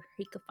nearest door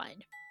he could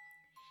find.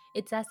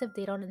 It's as if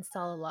they don't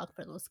install a lock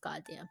for those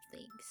goddamn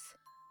things.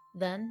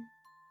 Then,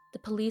 the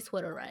police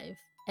would arrive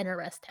and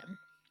arrest him.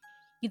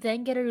 You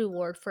then get a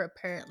reward for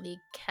apparently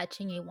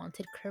catching a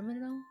wanted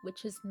criminal,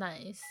 which is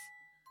nice.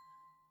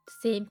 The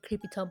same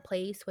creepy tone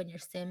plays when your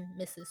sim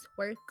misses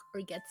work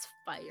or gets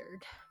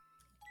fired.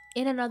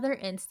 In another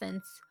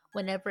instance,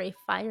 whenever a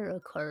fire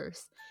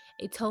occurs,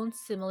 a tone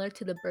similar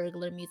to the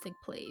burglar music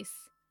plays,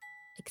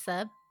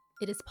 except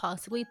it is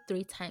possibly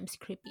 3 times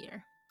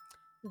creepier.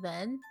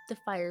 Then the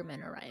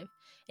firemen arrive,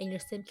 and your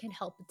sim can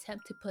help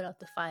attempt to put out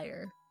the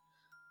fire.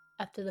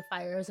 After the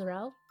fires are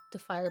out, the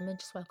firemen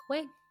just walk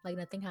away like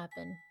nothing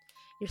happened.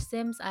 Your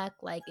sims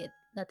act like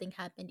nothing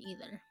happened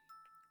either.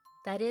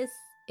 That is,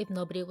 if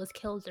nobody was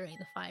killed during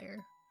the fire.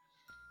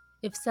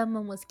 If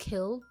someone was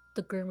killed,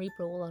 the Grim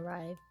Reaper will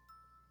arrive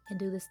and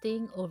do this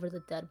thing over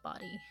the dead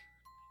body.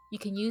 You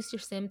can use your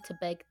sim to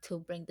beg to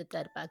bring the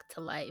dead back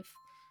to life.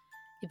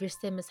 If your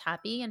sim is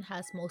happy and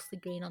has mostly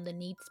green on the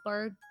needs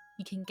bar,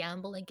 you can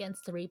gamble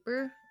against the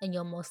Reaper and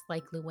you'll most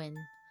likely win,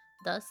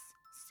 thus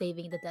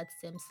saving the dead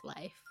sim's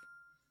life.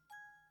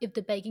 If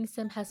the begging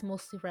sim has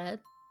mostly red,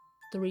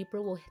 the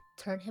Reaper will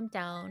turn him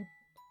down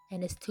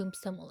and his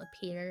tombstone will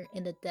appear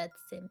in the dead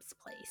sim's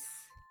place.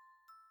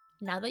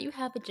 Now that you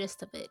have a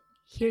gist of it,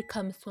 here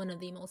comes one of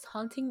the most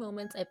haunting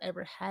moments I've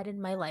ever had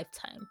in my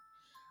lifetime.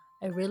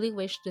 I really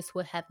wish this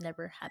would have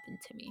never happened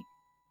to me.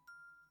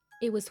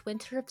 It was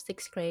winter of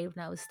 6th grade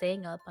when I was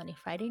staying up on a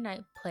Friday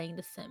night playing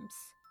The Sims.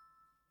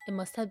 It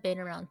must have been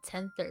around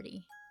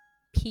 10:30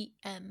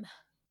 p.m.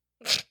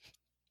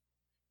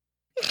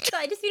 So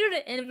I just needed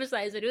to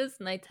emphasize that it was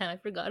nighttime. I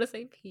forgot to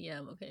say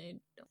p.m. Okay.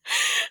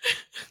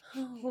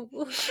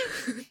 Oh.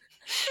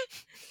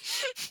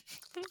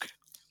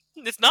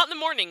 It's not in the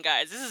morning,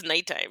 guys. This is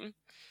nighttime.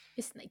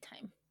 It's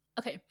nighttime.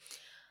 Okay.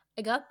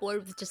 I got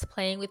bored with just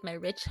playing with my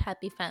rich,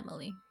 happy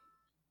family.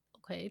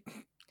 Okay.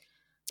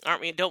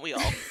 Aren't we? Don't we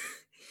all?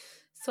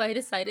 So I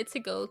decided to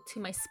go to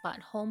my spot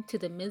home to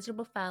the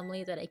miserable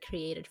family that I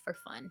created for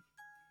fun.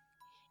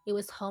 It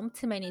was home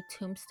to many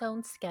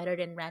tombstones scattered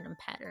in random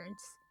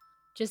patterns.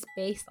 Just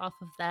based off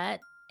of that,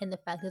 and the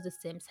fact that The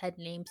Sims had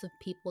names of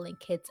people and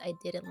kids I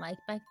didn't like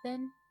back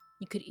then,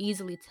 you could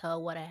easily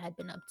tell what I had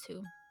been up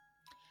to.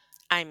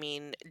 I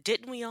mean,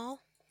 didn't we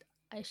all?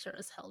 I sure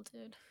as hell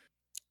did.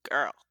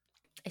 Girl.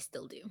 I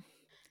still do.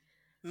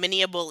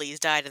 Many a bullies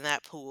died in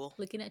that pool.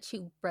 Looking at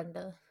you,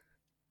 Brenda.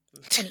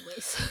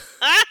 Anyways.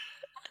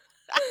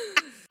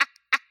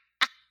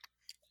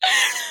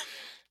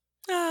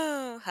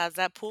 Oh, how's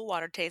that pool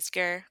water taste,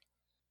 girl?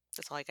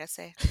 That's all I gotta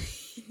say.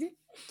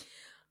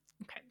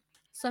 Okay.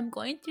 So I'm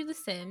going through The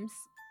Sims.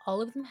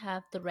 All of them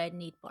have the red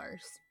need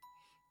bars.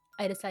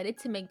 I decided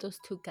to make those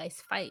two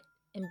guys fight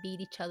and beat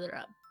each other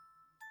up.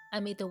 I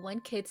made the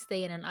one kid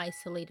stay in an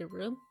isolated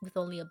room with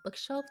only a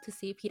bookshelf to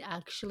see if he'd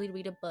actually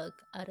read a book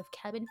out of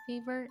cabin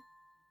fever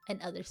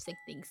and other sick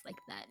things like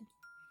that.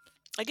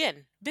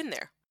 Again, been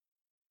there.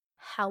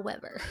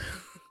 However,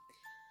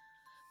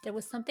 there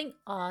was something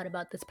odd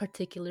about this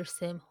particular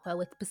sim who I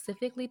would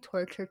specifically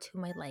torture to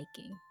my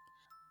liking.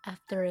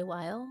 After a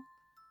while,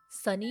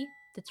 Sunny,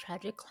 the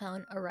tragic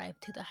clown,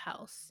 arrived to the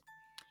house.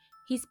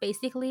 He's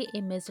basically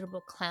a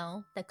miserable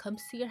clown that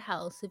comes to your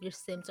house if your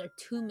Sims are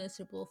too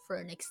miserable for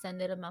an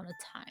extended amount of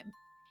time.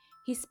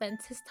 He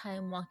spends his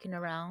time walking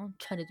around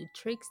trying to do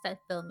tricks that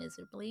fail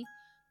miserably,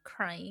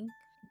 crying,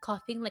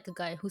 coughing like a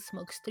guy who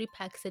smokes 3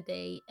 packs a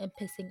day, and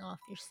pissing off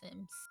your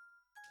Sims.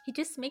 He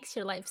just makes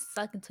your life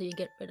suck until you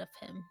get rid of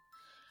him.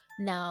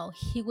 Now,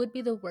 he would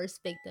be the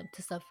worst victim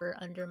to suffer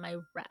under my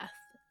wrath.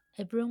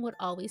 Everyone would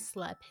always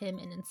slap him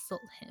and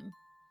insult him.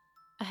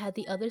 I had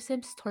the other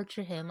Sims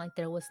torture him like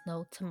there was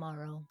no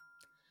tomorrow.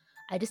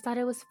 I just thought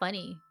it was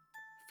funny.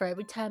 For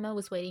every time I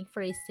was waiting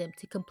for a sim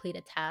to complete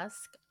a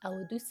task, I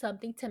would do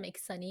something to make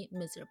Sunny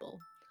miserable.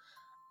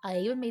 I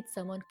even made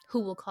someone who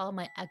will call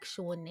my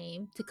actual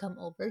name to come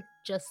over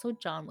just so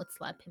John would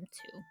slap him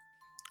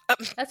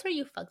too. That's where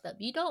you fucked up.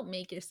 You don't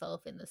make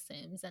yourself in The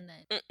Sims and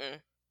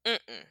then...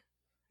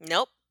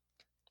 Nope.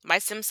 My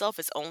sim self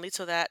is only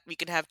so that we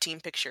can have team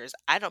pictures.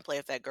 I don't play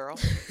with that girl.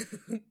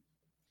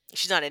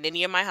 She's not in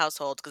any of my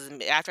households because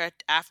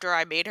after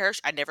I made her,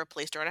 I never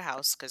placed her in a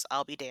house because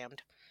I'll be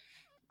damned.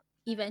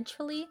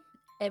 Eventually,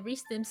 every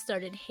Sim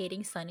started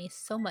hating Sunny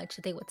so much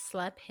they would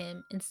slap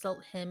him,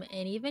 insult him,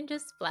 and even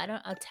just flat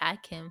out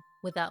attack him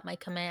without my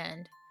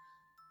command.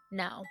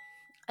 Now,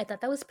 I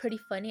thought that was pretty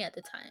funny at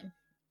the time.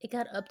 It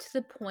got up to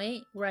the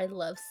point where I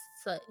loved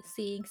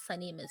seeing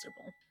Sunny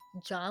miserable.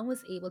 John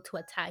was able to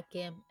attack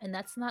him, and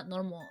that's not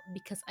normal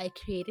because I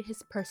created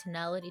his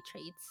personality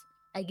traits.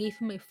 I gave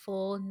him a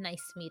full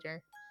nice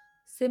meter.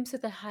 Sims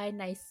with a high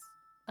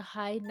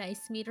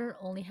nice meter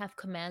only have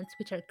commands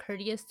which are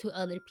courteous to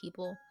other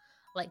people,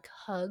 like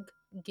hug,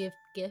 give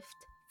gift,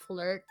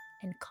 flirt,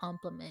 and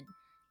compliment.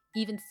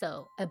 Even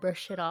so, I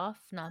brushed it off,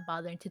 not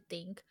bothering to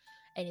think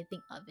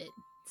anything of it.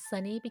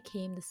 Sunny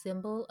became the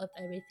symbol of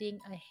everything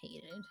I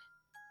hated.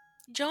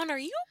 John, are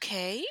you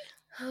okay?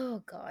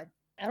 Oh god.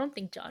 I don't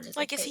think John is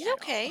Like, is okay he at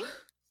okay? all.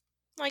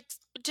 Like,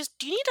 just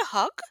do you need a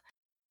hug?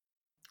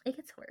 It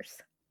gets worse.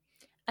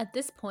 At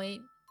this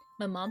point,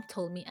 my mom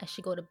told me I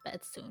should go to bed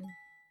soon.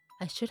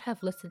 I should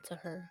have listened to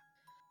her.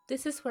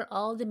 This is where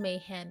all the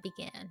mayhem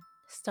began,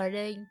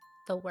 starting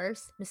the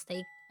worst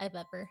mistake I've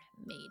ever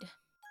made.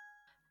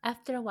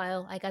 After a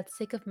while, I got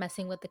sick of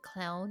messing with the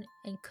clown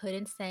and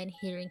couldn't stand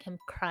hearing him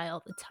cry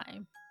all the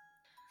time.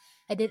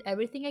 I did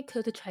everything I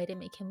could to try to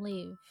make him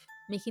leave,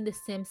 making the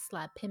Sims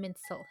slap him,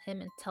 insult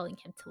him, and telling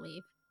him to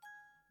leave.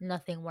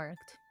 Nothing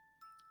worked.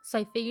 So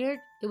I figured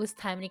it was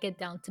time to get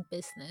down to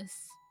business.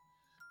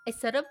 I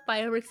set up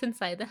fireworks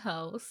inside the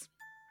house,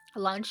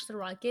 launched the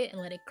rocket,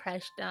 and let it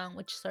crash down,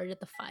 which started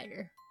the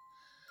fire.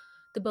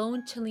 The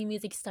bone chilling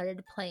music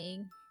started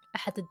playing. I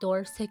had the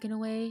doors taken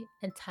away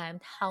and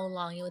timed how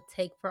long it would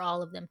take for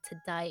all of them to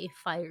die a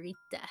fiery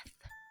death.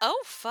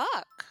 Oh,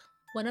 fuck.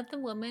 One of the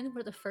women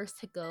were the first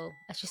to go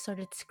as she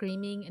started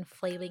screaming and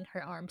flailing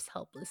her arms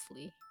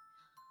helplessly.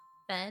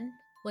 Then,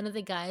 one of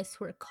the guys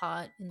who were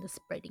caught in the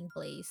spreading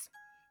blaze.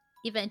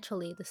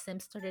 Eventually, the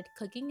Sims started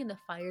cooking and the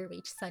fire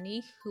reached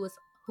Sunny,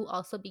 who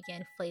also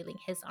began flailing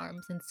his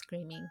arms and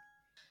screaming.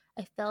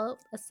 I felt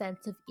a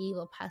sense of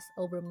evil pass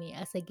over me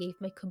as I gave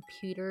my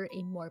computer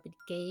a morbid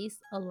gaze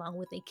along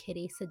with a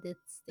kitty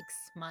sadistic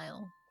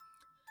smile.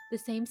 The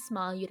same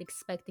smile you'd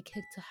expect a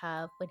kid to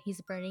have when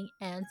he's burning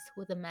ants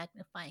with a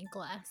magnifying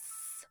glass.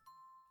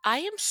 I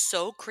am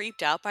so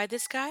creeped out by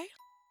this guy.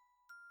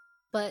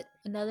 But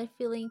another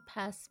feeling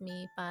passed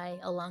me by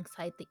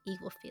alongside the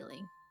evil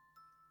feeling.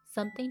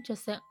 Something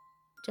just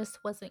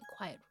wasn't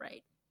quite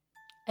right.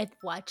 I've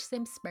watched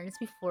Sims burns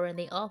before and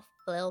they all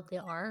flailed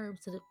their arms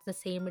the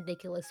same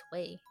ridiculous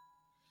way.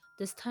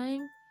 This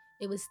time,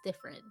 it was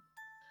different.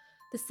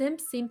 The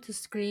Sims seemed to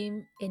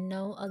scream in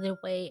no other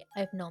way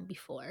I've known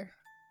before.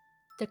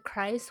 The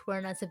cries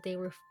weren't as if they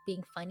were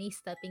being funny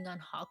stepping on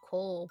hot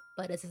coal,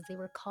 but as if they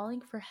were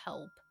calling for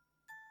help,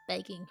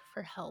 begging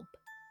for help.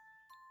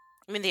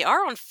 I mean, they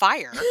are on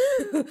fire.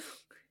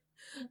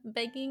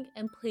 Begging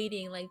and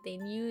pleading like they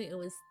knew it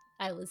was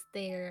I was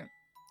there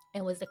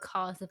and was the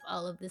cause of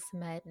all of this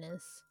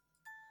madness.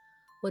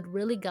 What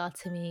really got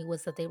to me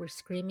was that they were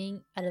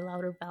screaming at a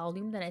louder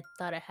volume than I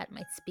thought I had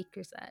my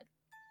speakers at.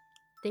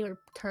 They were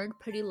turned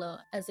pretty low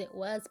as it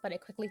was, but I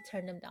quickly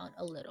turned them down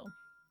a little.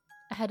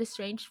 I had a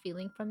strange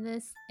feeling from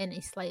this and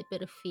a slight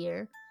bit of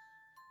fear,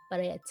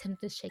 but I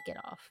attempted to shake it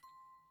off.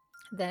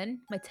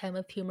 Then, my time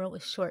of humor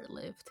was short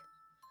lived.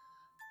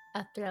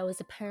 After I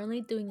was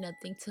apparently doing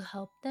nothing to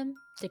help them,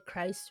 the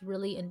cries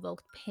really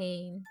invoked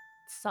pain,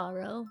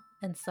 sorrow,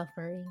 and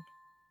suffering.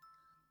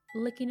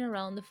 Looking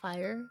around the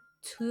fire,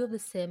 two of the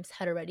Sims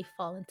had already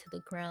fallen to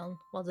the ground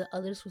while the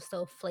others were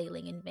still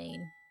flailing in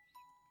vain.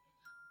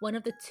 One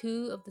of the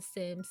two of the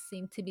Sims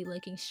seemed to be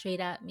looking straight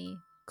at me,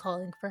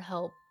 calling for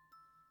help.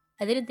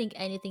 I didn't think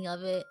anything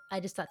of it. I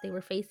just thought they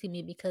were facing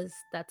me because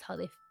that's how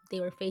they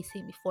were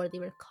facing before they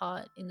were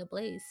caught in the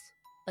blaze.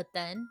 But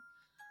then,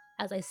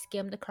 as I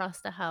skimmed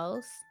across the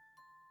house,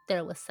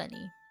 there was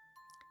Sunny.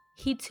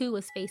 He too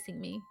was facing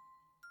me.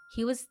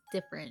 He was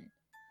different.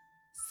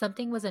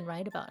 Something wasn't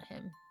right about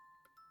him.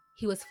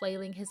 He was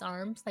flailing his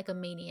arms like a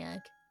maniac.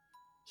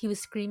 He was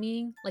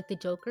screaming like the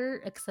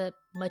Joker, except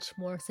much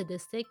more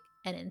sadistic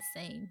and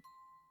insane.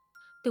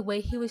 The way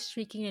he was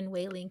shrieking and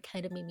wailing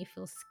kind of made me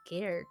feel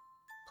scared.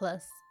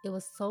 Plus, it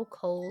was so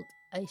cold,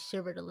 I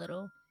shivered a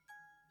little.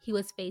 He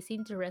was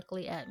facing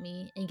directly at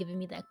me and giving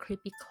me that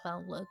creepy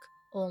clown look,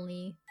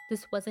 only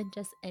this wasn't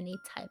just any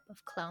type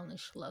of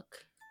clownish look.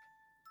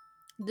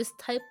 This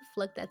type of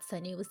look that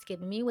Sunny was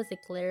giving me was a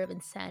glare of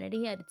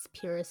insanity at its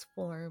purest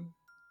form.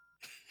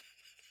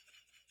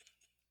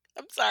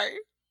 I'm sorry.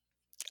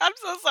 I'm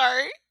so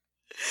sorry.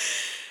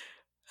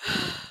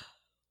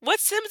 What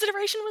Sims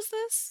iteration was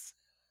this?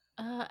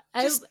 I'm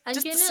Just the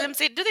gonna Sims.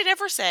 Do they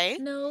never say?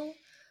 no,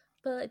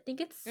 but I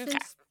think it's Okay,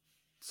 Sims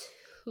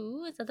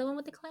 2. Is that the one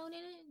with the clown in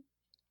it?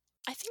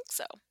 I think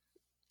so.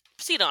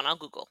 Proceed on. I'll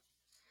Google.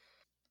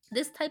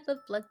 This type of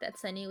look that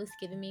Sunny was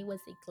giving me was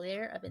a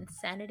glare of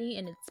insanity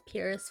in its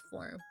purest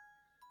form.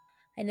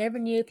 I never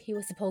knew if he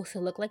was supposed to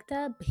look like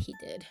that, but he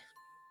did.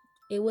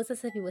 It was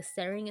as if he was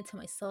staring into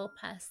my soul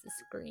past the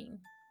screen.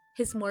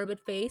 His morbid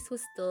face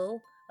was still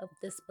of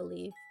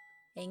disbelief,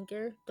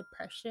 anger,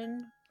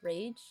 depression,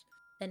 rage,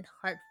 and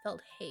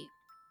heartfelt hate.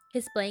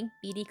 His blank,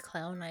 beady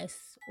clown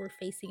eyes were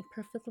facing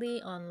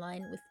perfectly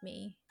online with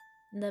me.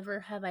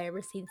 Never have I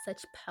ever seen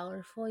such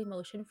powerful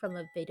emotion from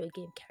a video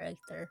game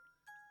character,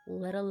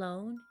 let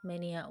alone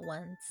many at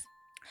once.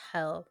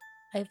 Hell,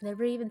 I've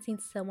never even seen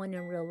someone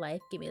in real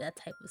life give me that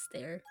type of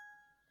stare.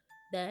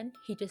 Then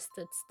he just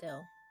stood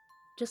still,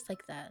 just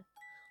like that.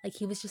 Like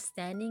he was just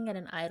standing at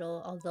an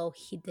idol, although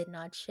he did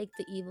not shake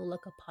the evil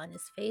look upon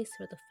his face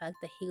or the fact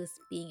that he was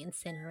being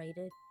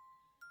incinerated.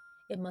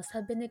 It must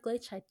have been a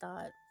glitch, I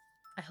thought.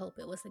 I hope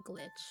it was a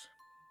glitch.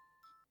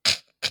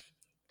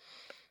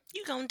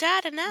 You gonna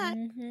die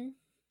tonight.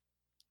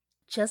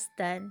 Just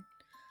then,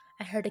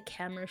 I heard a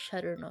camera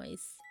shutter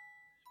noise.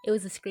 It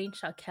was a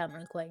screenshot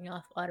camera going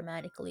off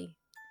automatically.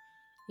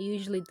 It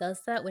usually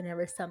does that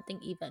whenever something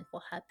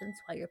eventful happens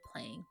while you're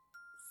playing.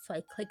 So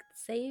I clicked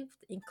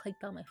saved and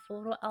clicked on my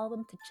photo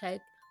album to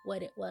check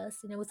what it was,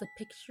 and it was a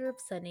picture of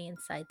Sunny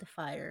inside the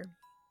fire.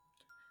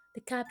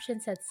 The caption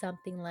said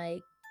something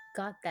like,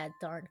 "Got that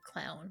darn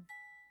clown,"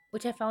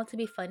 which I found to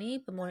be funny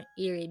but more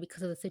eerie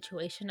because of the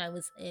situation I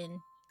was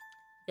in.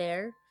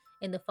 There,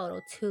 in the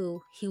photo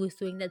too, he was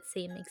doing that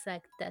same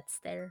exact death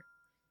stare.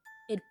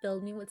 It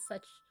filled me with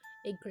such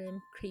a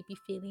grim, creepy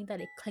feeling that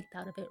I clicked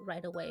out of it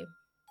right away.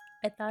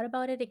 I thought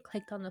about it and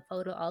clicked on the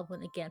photo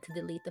album again to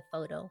delete the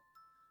photo.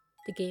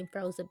 The game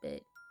froze a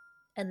bit,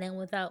 and then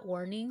without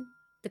warning,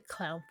 the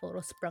clown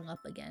photo sprung up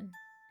again.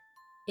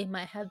 It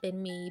might have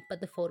been me,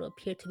 but the photo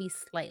appeared to be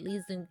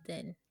slightly zoomed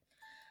in.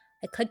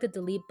 I clicked the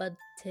delete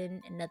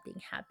button and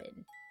nothing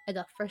happened. I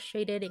got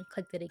frustrated and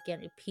clicked it again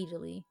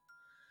repeatedly.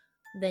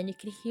 Then you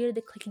could hear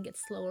the clicking get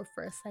slower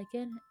for a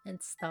second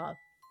and stop.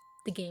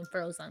 The game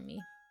froze on me.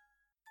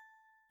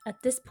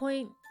 At this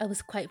point, I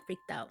was quite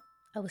freaked out.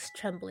 I was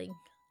trembling.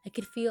 I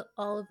could feel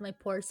all of my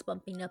pores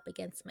bumping up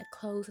against my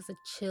clothes as a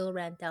chill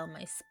ran down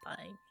my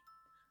spine.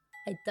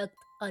 I ducked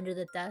under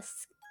the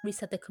desk,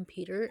 reset the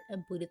computer,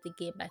 and booted the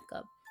game back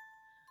up.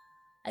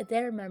 I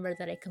then remembered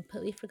that I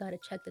completely forgot to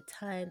check the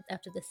time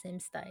after The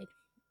Sims died.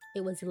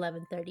 It was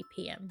 11:30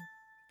 p.m.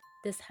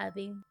 This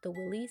having the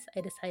willies,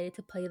 I decided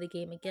to play the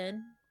game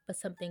again, but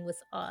something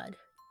was odd.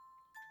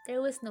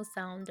 There was no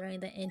sound during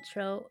the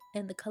intro,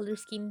 and the color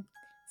scheme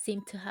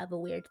seemed to have a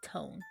weird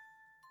tone.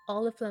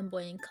 All the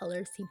flamboyant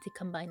colors seemed to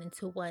combine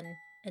into one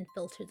and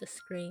filter the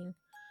screen.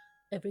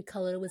 Every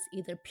color was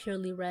either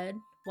purely red,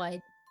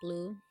 white,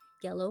 blue,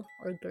 yellow,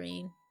 or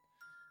green.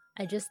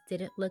 I just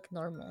didn't look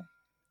normal.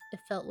 It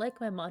felt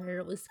like my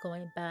monitor was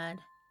going bad.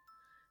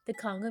 The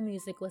Congo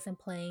music wasn't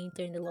playing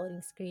during the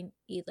loading screen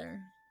either,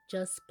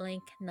 just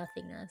blank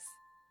nothingness.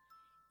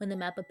 When the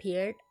map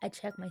appeared, I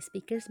checked my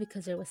speakers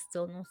because there was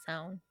still no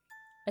sound.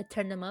 I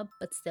turned them up,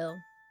 but still,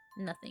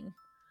 nothing.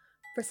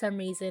 For some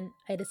reason,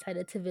 I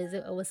decided to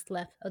visit what was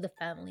left of the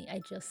family I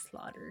just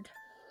slaughtered.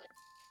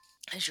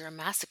 Because you're a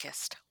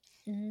masochist.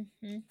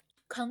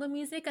 Congo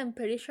music, I'm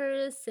pretty sure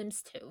is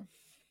Sims 2.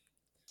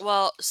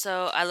 Well,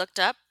 so I looked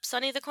up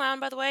Sonny the Clown,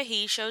 by the way.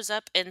 He shows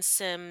up in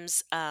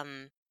Sims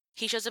 1,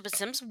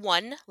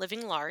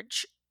 Living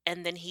Large,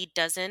 and then he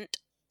doesn't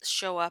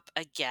show up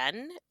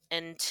again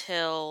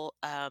until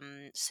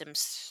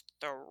Sims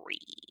 3.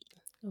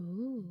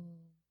 Ooh.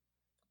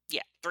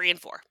 Yeah, 3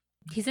 and 4.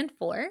 He's in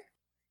 4?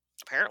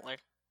 Apparently.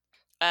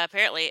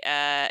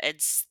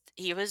 It's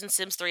he was in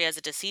Sims 3 as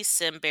a deceased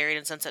sim buried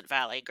in Sunset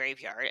Valley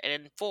graveyard, and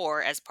in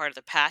 4 as part of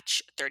the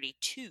patch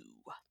 32.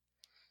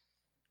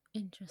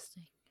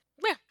 Interesting.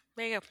 Yeah,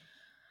 there you go.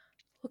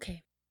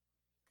 Okay.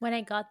 When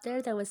I got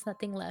there was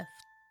nothing left.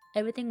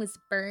 Everything was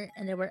burnt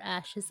and there were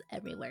ashes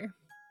everywhere.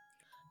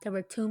 There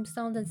were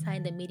tombstones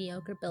inside the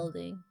mediocre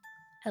building.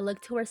 I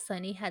looked to where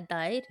Sunny had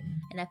died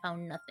and I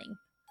found nothing.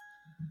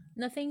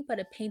 Nothing but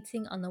a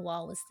painting on the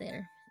wall was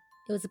there.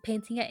 It was a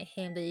painting at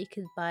him that you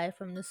could buy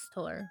from the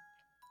store.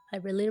 I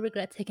really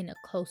regret taking a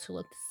closer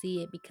look to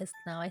see it because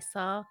now I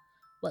saw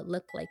what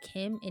looked like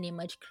him in a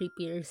much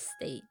creepier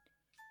state.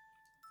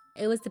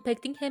 It was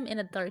depicting him in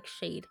a dark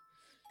shade.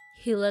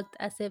 He looked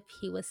as if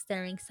he was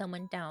staring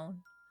someone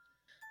down.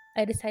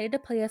 I decided to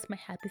play as my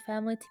happy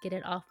family to get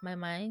it off my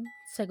mind,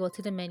 so I go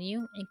to the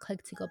menu and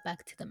click to go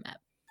back to the map.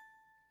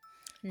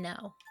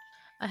 Now,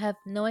 I have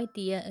no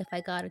idea if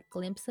I got a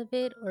glimpse of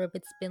it or if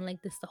it's been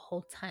like this the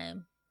whole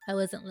time. I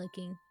wasn't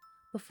looking,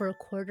 but for a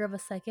quarter of a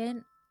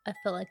second, I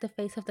felt like the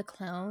face of the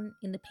clown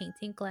in the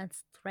painting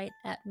glanced right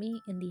at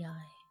me in the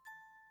eye.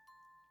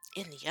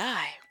 In the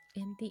eye.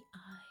 In the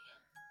eye.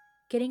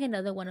 Getting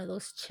another one of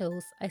those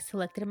chills, I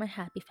selected my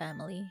happy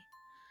family.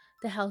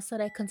 The house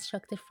that I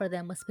constructed for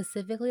them was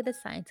specifically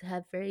designed to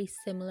have very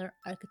similar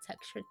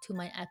architecture to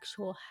my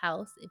actual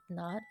house, if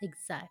not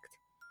exact.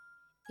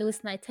 It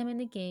was nighttime in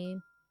the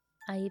game.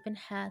 I even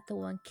had the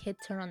one kid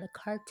turn on the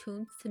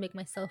cartoons to make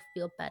myself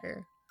feel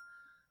better.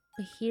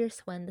 But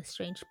here's when the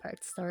strange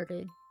part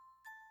started.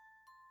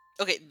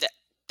 Okay,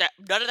 that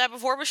none of that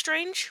before was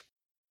strange?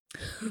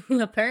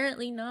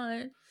 Apparently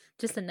not.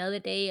 Just another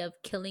day of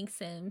killing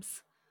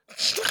Sims.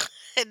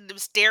 And them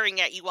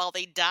staring at you while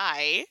they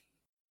die.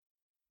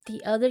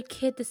 The other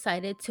kid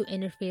decided to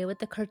interfere with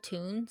the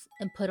cartoons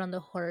and put on the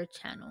horror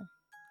channel.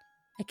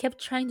 I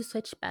kept trying to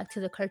switch back to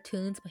the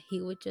cartoons, but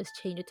he would just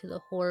change it to the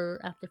horror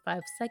after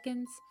 5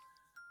 seconds.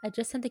 I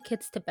just sent the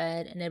kids to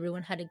bed and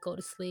everyone had to go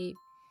to sleep.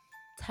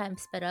 Time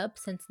sped up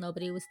since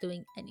nobody was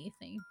doing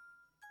anything.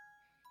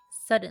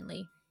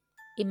 Suddenly,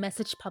 a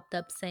message popped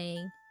up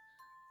saying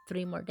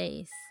 3 more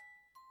days,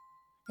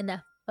 and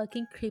that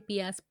fucking creepy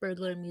ass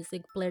burglar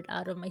music blared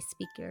out of my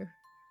speaker.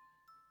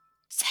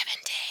 7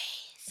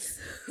 days.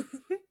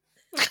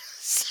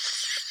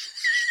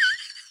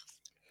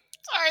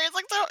 Sorry, it's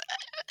like all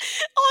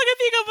I could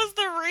think of was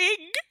The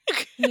Ring.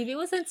 Maybe it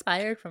was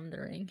inspired from The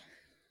Ring.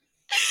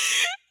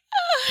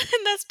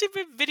 And that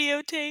stupid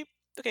videotape.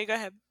 Okay, go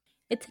ahead.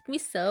 It took me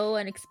so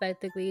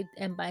unexpectedly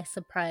and by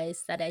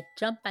surprise that I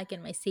jumped back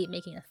in my seat,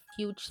 making a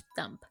huge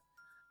thump.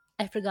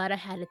 I forgot I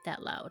had it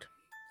that loud.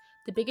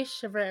 The biggest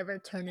shiver ever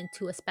turned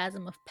into a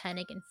spasm of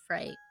panic and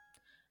fright.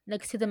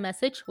 Next to the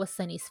message was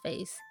Sunny's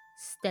face,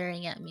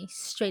 staring at me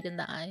straight in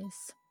the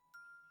eyes.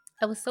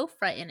 I was so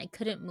frightened I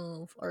couldn't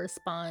move or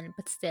respond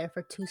but stare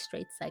for 2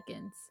 straight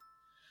seconds.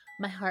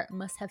 My heart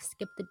must have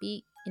skipped a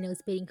beat and it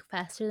was beating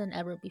faster than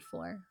ever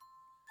before.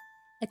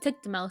 I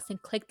took the mouse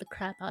and clicked the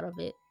crap out of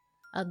it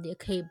on the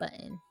OK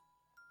button.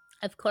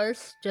 Of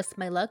course, just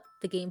my luck,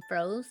 the game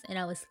froze and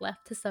I was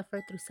left to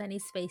suffer through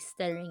Sunny's face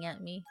staring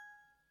at me.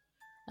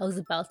 I was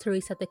about to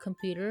reset the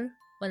computer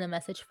when the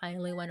message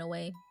finally went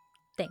away.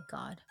 Thank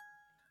God.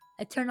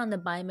 I turned on the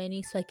buy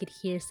menu so I could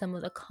hear some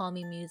of the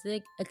calming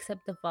music,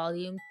 except the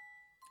volume.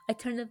 I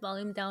turned the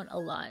volume down a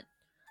lot.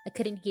 I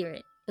couldn't hear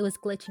it. It was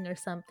glitching or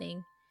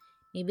something.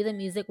 Maybe the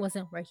music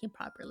wasn't working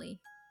properly.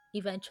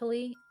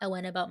 Eventually, I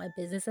went about my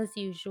business as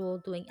usual,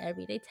 doing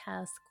everyday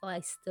tasks while I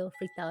still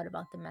freaked out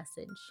about the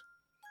message.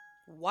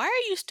 Why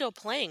are you still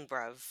playing,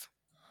 bruv?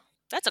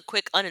 That's a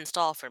quick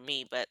uninstall for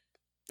me, but,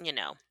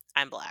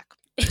 I'm black.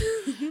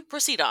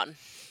 Proceed on.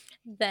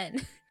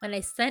 Then, when I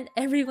sent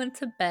everyone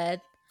to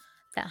bed,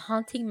 that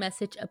haunting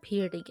message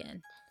appeared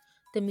again.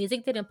 The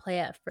music didn't play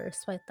at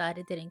first, so I thought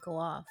it didn't go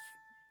off.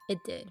 It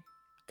did.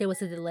 There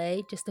was a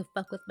delay just to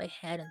fuck with my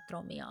head and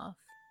throw me off.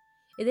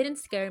 It didn't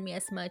scare me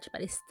as much,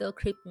 but it still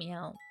creeped me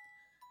out.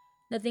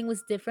 Nothing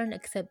was different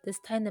except this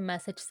time the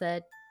message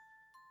said,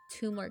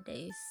 2 more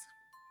days.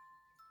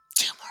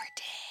 2 more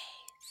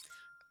days.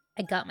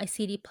 I got my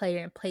CD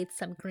player and played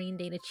some Green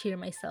Day to cheer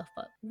myself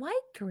up. Why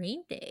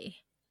Green Day?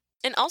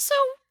 And also,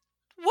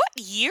 what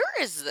year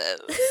is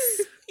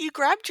this? You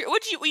grabbed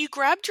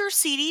your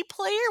CD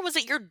player? Was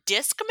it your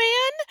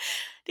Discman?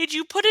 Did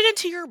you put it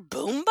into your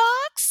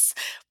boombox?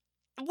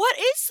 What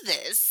is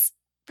this?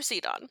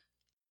 Proceed on.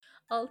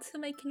 All to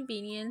my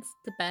convenience,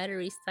 the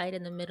batteries died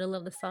in the middle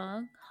of the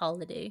song,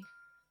 Holiday.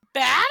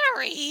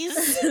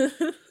 Batteries?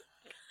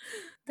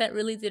 That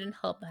really didn't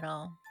help at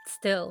all.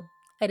 Still,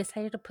 I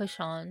decided to push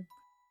on.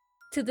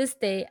 To this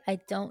day, I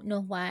don't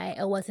know why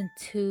I wasn't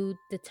too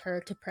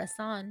deterred to press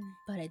on,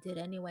 but I did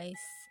anyways.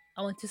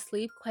 I went to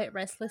sleep quite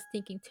restless,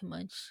 thinking too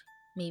much.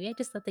 Maybe I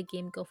just let the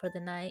game go for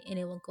the night and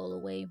it won't go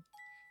away.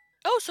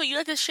 Oh, so you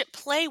let this shit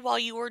play while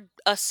you were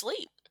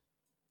asleep?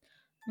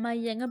 My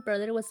younger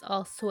brother was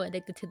also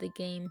addicted to the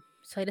game,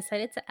 so I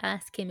decided to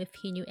ask him if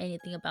he knew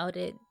anything about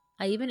it.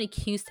 I even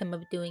accused him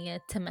of doing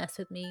it to mess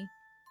with me.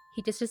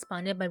 He just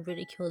responded by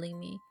ridiculing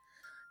me,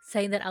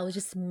 saying that I was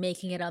just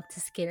making it up to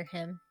scare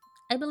him.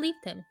 I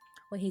believed him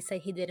when he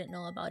said he didn't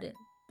know about it.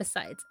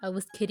 Besides, I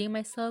was kidding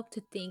myself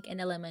to think an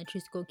elementary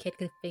school kid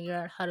could figure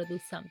out how to do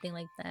something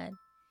like that,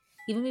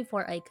 even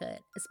before I could,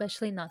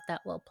 especially not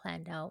that well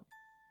planned out.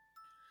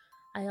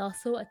 I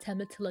also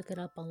attempted to look it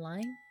up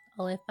online.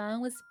 All I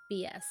found was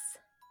BS.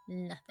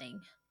 Nothing.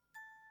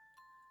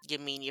 You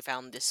mean you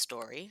found this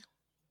story?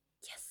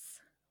 Yes,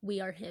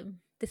 we are him.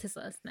 This is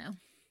us now.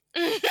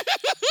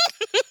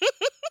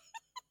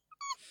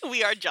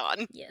 We are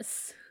John.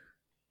 Yes.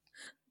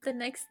 The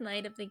next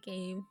night of the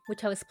game,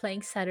 which I was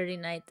playing Saturday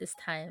night this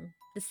time,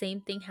 the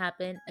same thing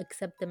happened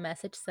except the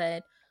message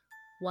said,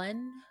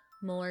 1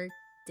 more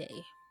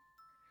day.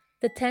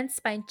 The tense,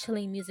 spine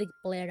chilling music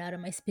blared out of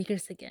my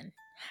speakers again.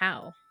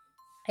 How?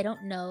 I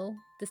don't know.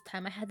 This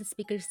time I had the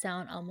speakers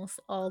down almost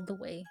all the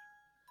way.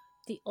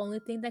 The only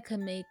thing that could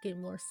make it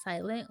more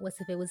silent was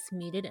if it was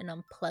muted and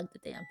unplugged the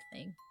damn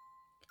thing.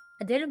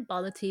 I didn't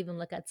bother to even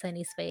look at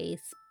Sunny's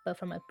face, but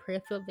from my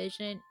peripheral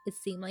vision, it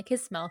seemed like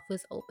his mouth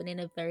was open in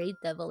a very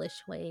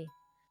devilish way.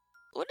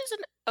 What does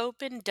an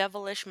open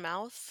devilish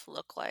mouth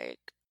look like?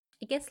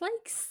 I guess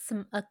like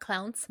a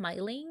clown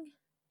smiling,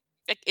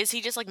 Like, is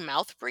he just like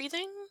mouth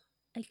breathing?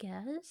 I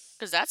guess.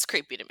 Because that's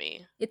creepy to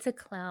me. It's a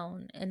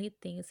clown.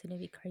 Anything is gonna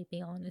be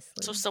creepy,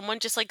 honestly. So someone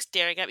just like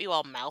staring at me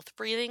while mouth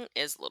breathing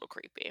is a little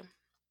creepy.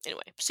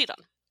 Anyway, proceed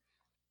on.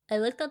 I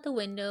looked out the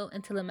window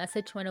until the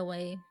message went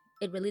away.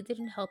 It really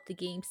didn't help the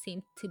game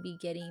seemed to be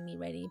getting me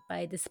ready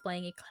by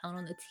displaying a clown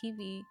on the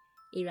TV,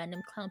 a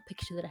random clown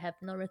picture that I have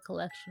no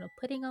recollection of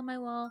putting on my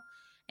wall,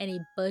 and a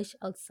bush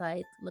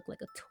outside looked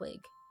like a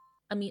twig.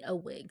 I mean, a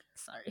wig.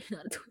 Sorry,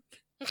 not a twig.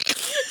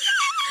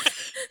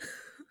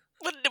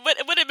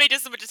 Would it make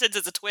just as much sense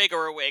as a twig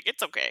or a wig?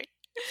 It's okay.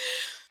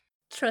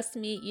 Trust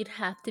me, you'd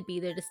have to be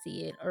there to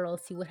see it, or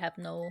else you would have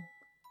no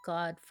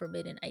God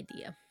forbidden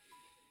idea.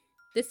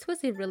 This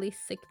was a really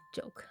sick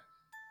joke.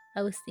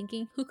 I was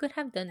thinking, who could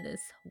have done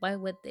this? Why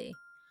would they?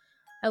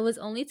 I was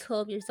only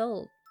 12 years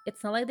old.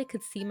 It's not like they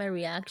could see my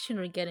reaction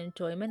or get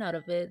enjoyment out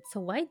of it, so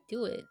why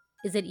do it?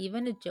 Is it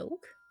even a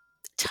joke?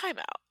 Time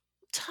out.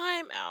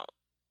 Time out.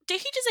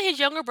 Did he just say his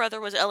younger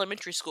brother was an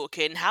elementary school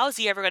kid, and how is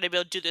he ever going to be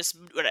able to do this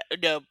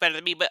no, better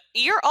than me? But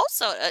you're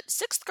also at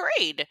 6th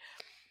grade.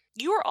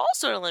 You were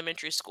also in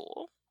elementary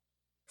school.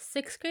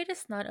 Sixth grade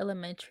is not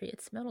elementary,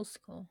 it's middle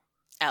school.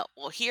 Oh,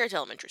 well, here's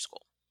elementary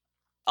school.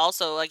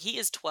 Also, like, he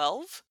is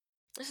 12.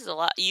 This is a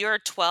lot. You're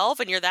 12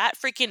 and you're that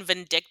freaking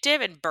vindictive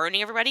and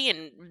burning everybody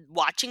and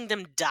watching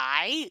them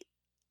die?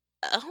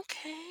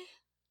 Okay.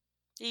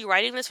 Are you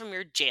writing this from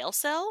your jail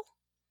cell?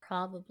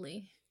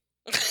 Probably.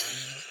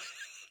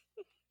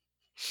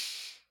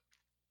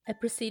 I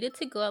proceeded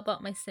to go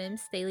about my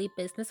Sims' daily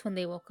business when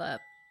they woke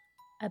up.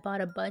 I bought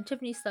a bunch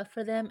of new stuff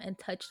for them and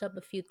touched up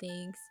a few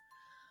things.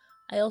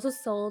 I also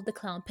sold the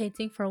clown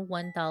painting for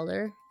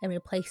 $1 and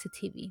replaced the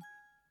TV.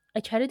 I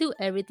tried to do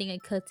everything I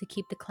could to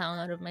keep the clown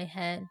out of my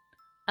head.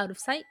 Out of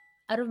sight,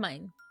 out of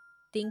mind.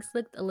 Things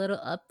looked a little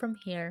up from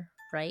here,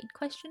 right?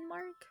 Question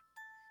mark.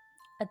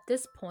 At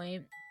this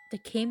point, there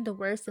came the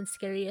worst and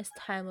scariest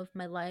time of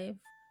my life.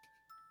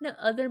 No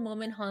other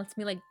moment haunts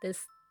me like this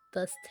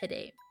does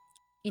today.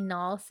 In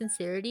all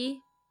sincerity,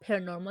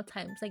 paranormal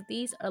times like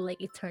these are like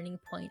a turning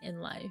point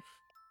in life.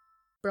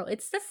 Bro,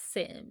 it's The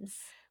Sims.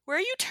 Where are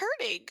you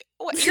turning?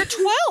 What? You're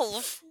 12.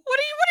 What the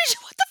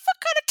fuck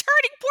kind of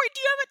turning point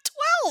do you have at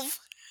 12?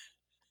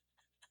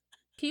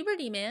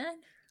 Puberty, man.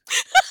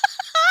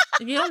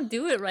 If you don't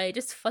do it right, it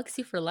just fucks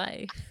you for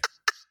life.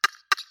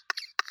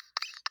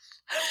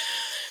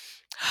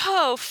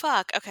 Oh,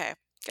 fuck. Okay.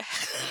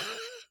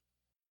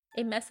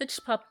 A message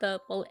popped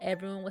up while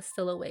everyone was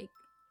still awake.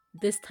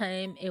 This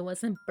time, it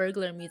wasn't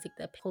burglar music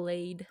that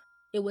played,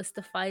 it was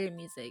the fire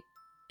music.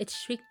 It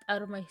shrieked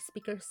out of my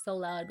speaker so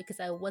loud because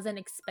I wasn't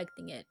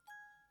expecting it.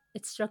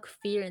 It struck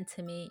fear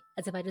into me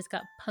as if I just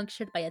got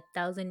punctured by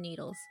 1,000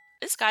 needles.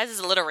 This guy's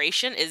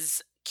alliteration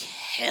is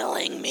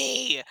killing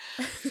me.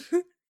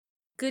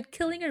 Good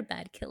killing or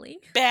bad killing?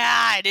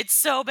 Bad. It's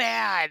so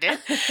bad.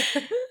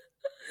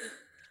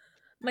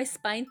 My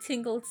spine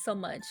tingled so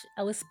much,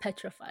 I was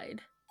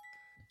petrified.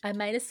 I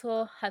might as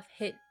well have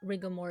hit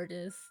rigor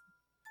mortis.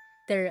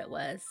 There it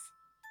was,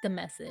 the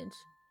message.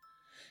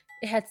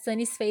 It had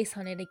Sunny's face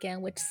on it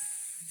again, which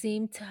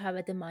seemed to have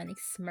a demonic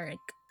smirk.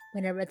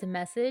 When I read the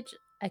message,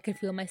 I could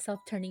feel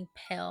myself turning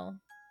pale.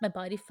 My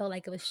body felt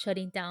like it was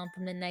shutting down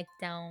from the neck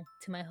down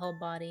to my whole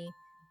body.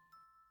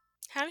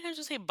 How many times do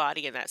you say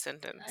body in that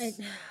sentence?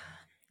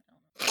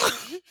 How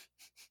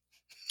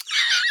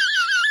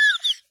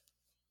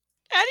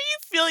do you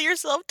feel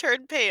yourself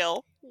turn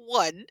pale?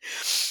 1.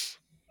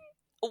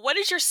 What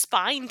does your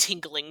spine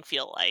tingling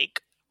feel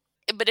like?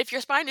 But if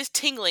your spine is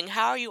tingling,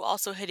 how are you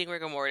also hitting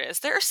rigor mortis?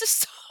 There's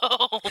just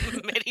so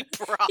many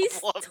problems. He's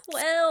 12.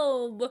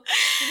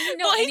 He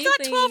well, he's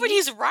not 12 when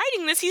he's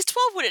writing this. He's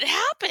 12 when it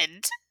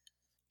happened.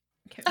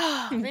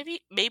 Okay.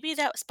 Maybe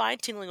that spine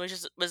tingling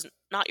was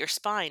not your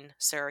spine,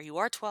 sir. You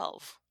are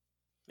 12.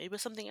 Maybe it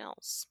was something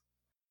else.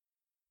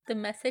 The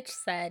message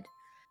said,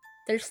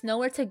 "There's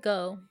nowhere to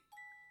go.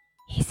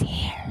 He's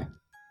here."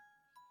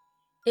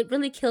 It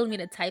really killed me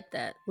to type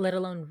that, let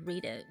alone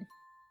read it.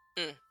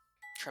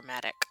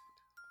 Traumatic.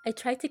 I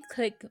tried to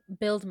click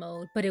build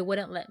mode, but it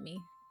wouldn't let me.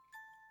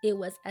 It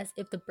was as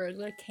if the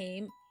burglar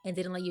came and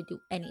didn't let you do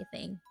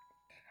anything.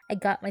 I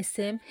got my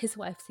sim, his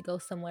wife, to go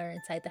somewhere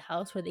inside the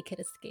house where they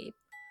could escape.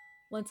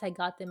 Once I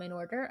got them in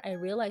order, I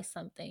realized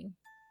something.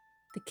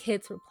 The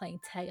kids were playing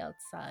tag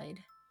outside.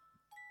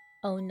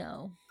 Oh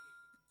no.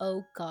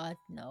 Oh God,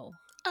 no.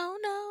 Oh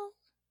no.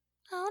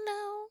 Oh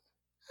no.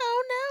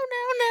 Oh no,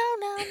 no,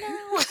 no, no,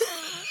 no.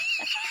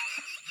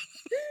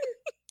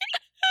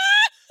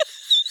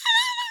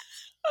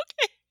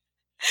 Okay.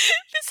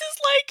 This is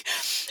like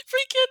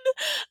freaking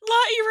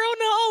La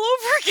Llorona all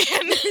over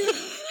again.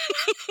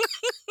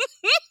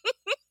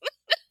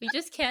 We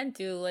just can't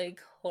do like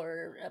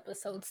horror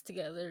episodes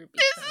together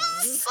This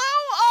is so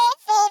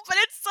awful, but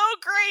it's so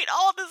great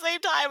all at the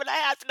same time, and I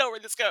have to know where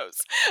this goes.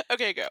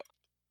 Okay, go.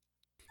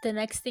 The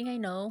next thing I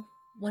know,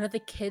 one of the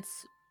kids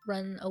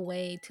run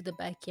away to the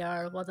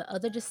backyard while the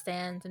other just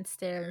stands and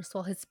stares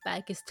while his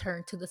back is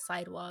turned to the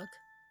sidewalk.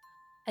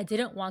 I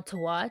didn't want to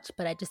watch,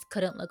 but I just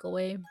couldn't look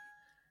away.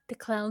 The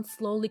clown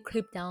slowly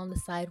creeped down the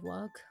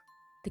sidewalk.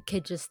 The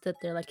kid just stood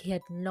there like he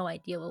had no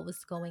idea what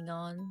was going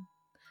on.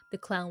 The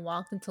clown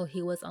walked until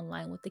he was on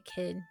line with the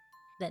kid,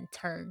 then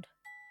turned.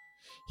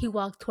 He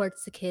walked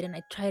towards the kid and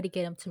I tried to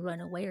get him to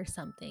run away or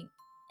something.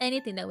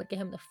 Anything that would get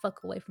him the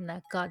fuck away from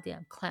that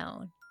goddamn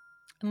clown.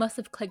 I must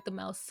have clicked the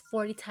mouse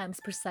 40 times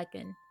per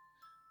second.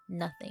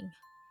 Nothing.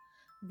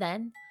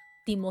 Then,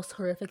 the most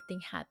horrific thing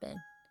happened.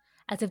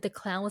 As if the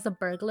clown was a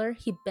burglar,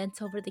 he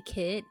bent over the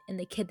kid and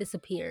the kid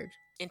disappeared.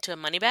 Into a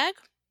money bag?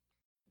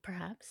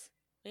 Perhaps.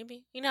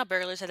 Maybe. You know how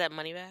burglars had that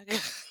money bag?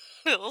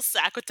 A little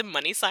sack with the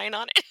money sign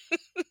on it.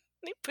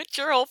 They put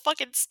your whole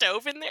fucking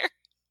stove in there.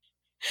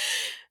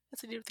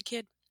 What's it do with the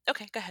kid?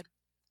 Okay, go ahead.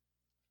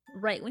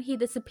 Right when he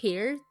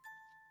disappeared,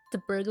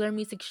 The burglar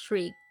music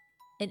shrieked.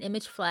 An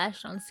image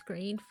flashed on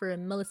screen for a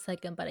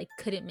millisecond, but I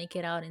couldn't make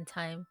it out in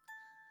time.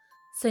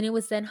 Sonny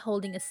was then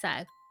holding a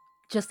sack,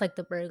 just like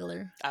the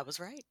burglar. I was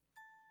right.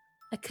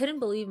 I couldn't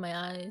believe my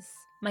eyes.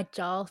 My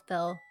jaw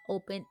fell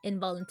open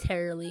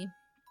involuntarily.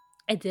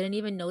 I didn't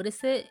even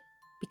notice it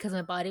because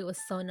my body was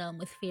so numb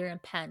with fear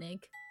and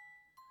panic.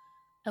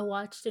 I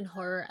watched in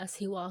horror as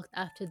he walked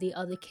after the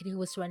other kid who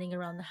was running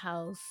around the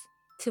house.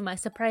 To my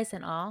surprise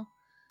and awe,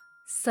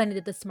 Sonny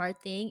did the smart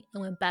thing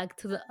and went back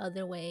to the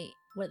other way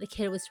where the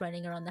kid was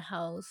running around the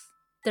house.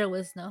 There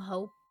was no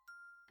hope.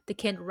 The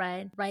kid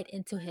ran right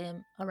into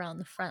him around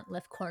the front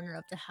left corner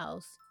of the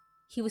house.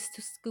 He was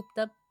too scooped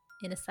up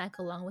in a sack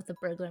along with the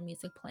burglar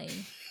music playing.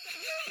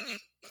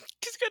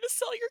 He's gonna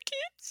sell your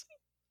kids?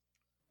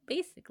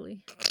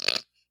 Basically.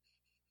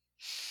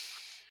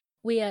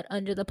 We at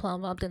Under the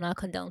Plum Bob do not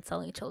condone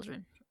selling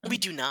children. We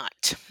do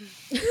not.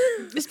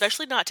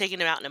 Especially not taking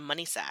them out in a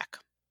money sack.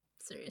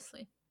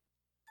 Seriously.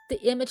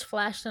 The image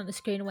flashed on the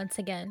screen once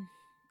again.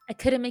 I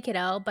couldn't make it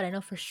out, but I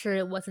know for sure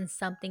it wasn't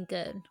something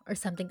good or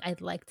something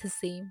I'd like to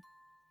see.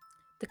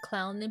 The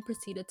clown then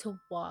proceeded to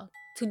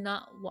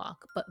not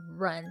walk, but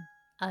run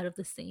out of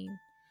the scene.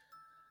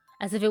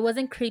 As if it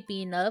wasn't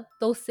creepy enough,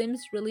 those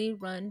Sims really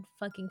run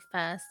fucking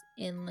fast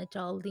in a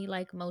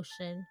jolly-like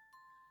motion.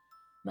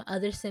 My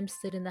other Sim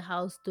stood in the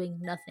house doing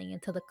nothing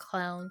until the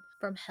clown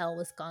from hell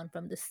was gone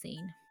from the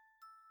scene.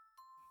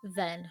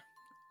 Then,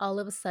 all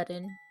of a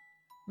sudden,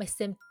 my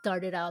Sim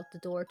darted out the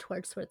door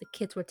towards where the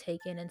kids were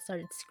taken and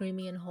started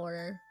screaming in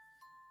horror.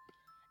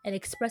 An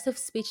expressive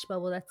speech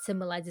bubble that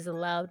symbolizes a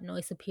loud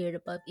noise appeared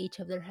above each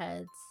of their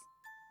heads.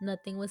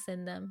 Nothing was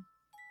in them.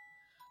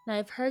 Now,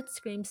 I've heard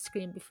screams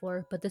scream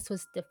before, but this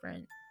was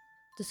different.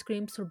 The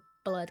screams were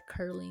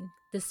blood-curdling,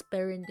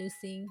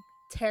 despair-inducing,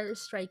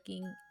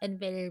 terror-striking, and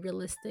very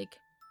realistic.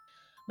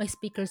 My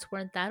speakers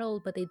weren't that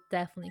old, but they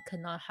definitely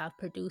could not have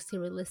produced a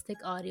realistic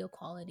audio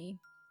quality.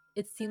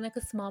 It seemed like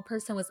a small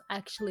person was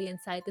actually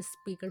inside the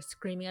speaker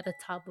screaming at the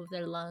top of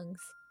their lungs.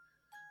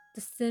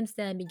 The Sims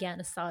then began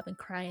to sob and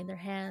cry in their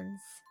hands.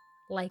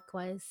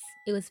 Likewise,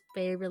 it was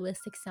very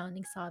realistic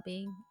sounding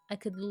sobbing. I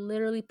could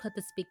literally put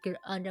the speaker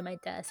under my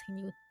desk and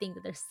you would think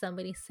that there's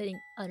somebody sitting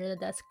under the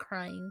desk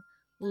crying,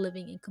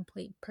 living in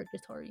complete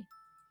purgatory.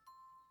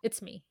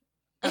 It's me.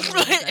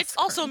 It's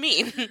also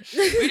me.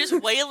 We're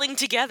just wailing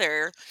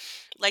together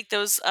like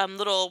those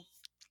little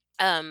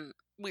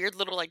weird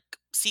little like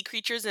sea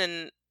creatures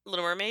in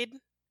Little Mermaid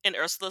in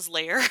Ursula's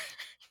lair.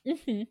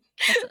 Mm-hmm.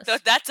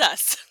 That's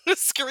us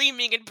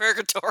screaming in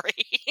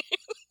purgatory.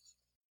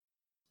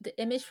 The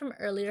image from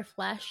earlier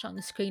flashed on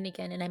the screen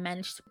again and I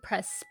managed to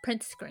press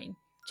print screen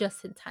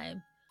just in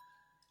time.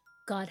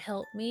 God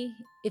help me,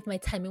 if my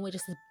timing was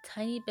just a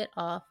tiny bit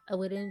off, I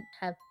wouldn't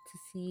have to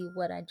see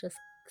what I just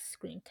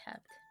screen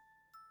capped.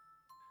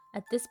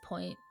 At this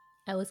point,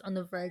 I was on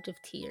the verge of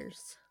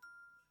tears.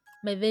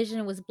 My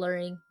vision was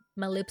blurring,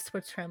 my lips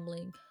were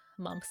trembling.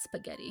 Mom's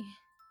spaghetti.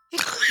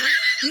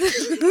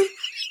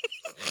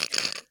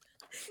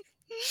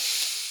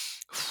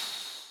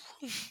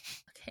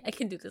 Okay, I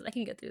can do this. I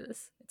can get through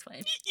this. It's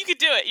fine. You can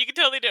do it. You can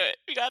totally do it.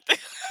 You got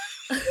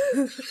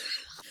this.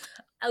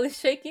 I was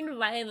shaking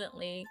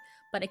violently,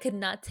 but I could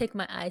not take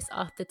my eyes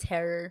off the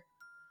terror.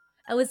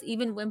 I was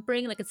even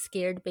whimpering like a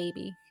scared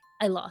baby.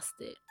 I lost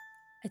it.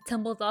 I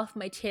tumbled off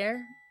my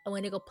chair. I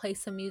went to go play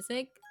some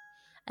music.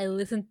 I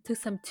listened to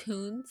some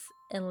tunes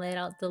and let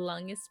out the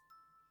longest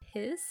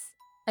piss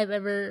I've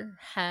ever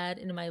had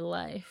in my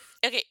life.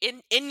 Okay,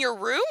 in your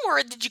room,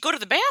 or did you go to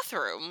the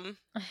bathroom?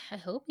 I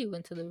hope you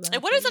went to the bathroom.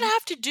 And what does it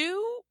have to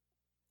do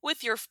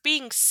with your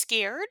being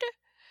scared?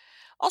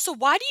 Also,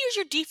 why do you use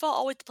your default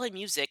always to play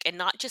music and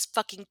not just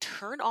fucking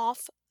turn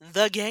off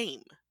the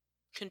game?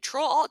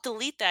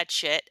 Control-Alt-Delete that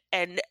shit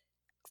and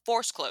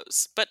force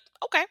close. But,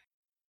 okay.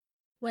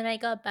 When I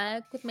got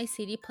back with my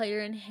CD player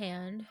in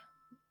hand,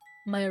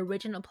 my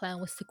original plan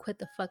was to quit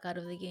the fuck out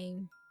of the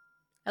game.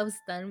 I was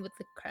done with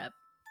the crap.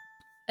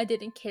 I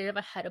didn't care if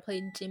I had to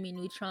play Jimmy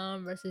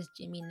Neutron versus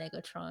Jimmy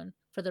Negatron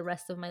for the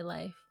rest of my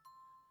life.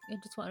 I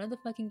just wanted the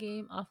fucking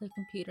game off the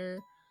computer.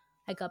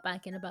 I got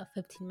back in about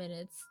 15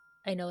 minutes.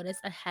 I noticed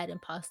I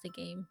hadn't paused the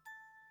game.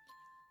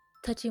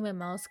 Touching my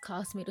mouse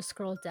caused me to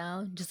scroll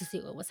down just to see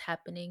what was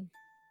happening.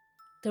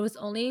 There was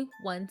only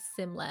one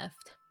sim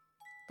left.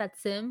 That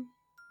sim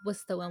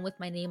was the one with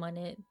my name on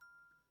it.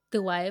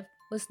 The wife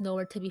was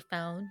nowhere to be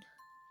found.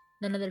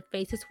 None of their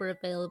faces were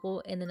available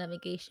in the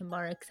navigation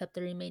bar except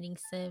the remaining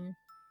sim.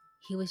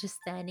 He was just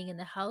standing in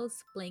the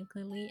house,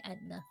 blankly at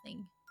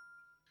nothing.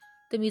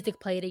 The music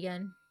played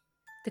again.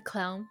 The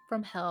clown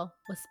from hell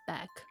was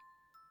back,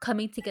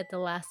 coming to get the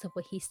last of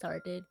what he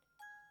started.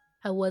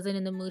 I wasn't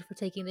in the mood for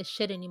taking this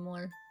shit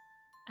anymore.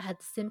 I had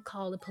the sim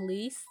call the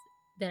police,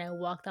 then I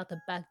walked out the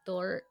back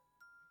door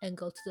and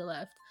go to the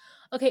left.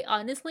 Okay,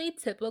 honestly,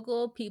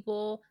 typical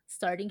people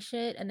starting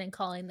shit and then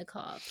calling the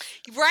cops.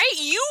 Right?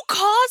 You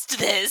caused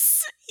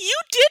this. You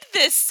did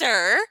this,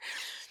 sir.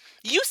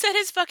 You set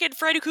his fucking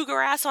Freddy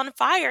Krueger ass on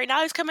fire and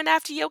now he's coming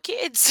after your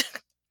kids.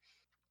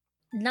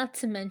 Not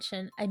to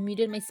mention, I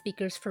muted my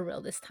speakers for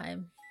real this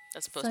time.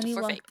 As opposed to Sonny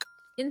for fake. walked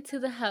into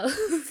the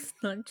house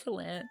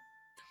nonchalant,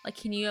 like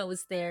he knew I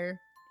was there.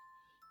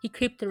 He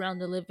creeped around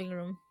the living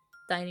room,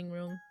 dining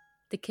room,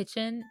 the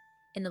kitchen,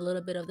 and a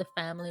little bit of the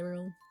family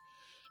room.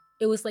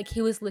 It was like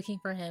he was looking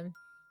for him.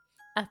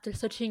 After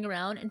searching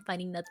around and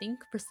finding nothing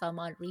for some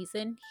odd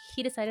reason,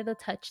 he decided to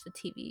touch the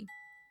TV,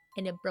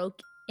 and it broke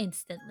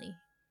instantly.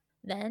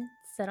 Then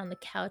sat on the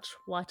couch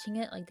watching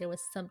it like there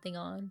was something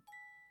on.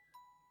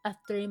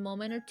 After a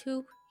moment or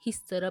two, he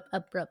stood up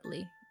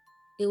abruptly.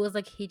 It was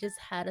like he just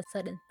had a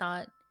sudden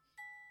thought.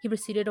 He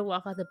proceeded to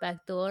walk out the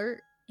back door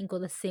and go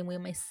the same way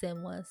my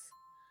sim was.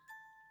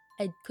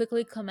 I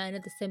quickly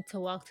commanded the sim to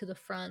walk to the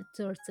front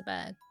towards the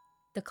back.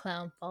 The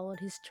clown followed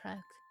his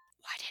tracks.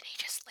 Why didn't he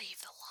just leave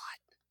the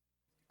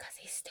Cause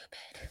he's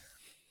stupid.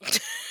 lot?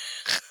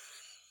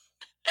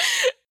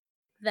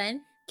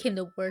 Then came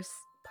the worst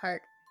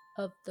part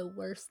of the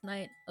worst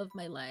night of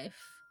my life.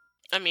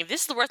 I mean, if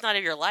this is the worst night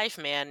of your life,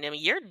 man, I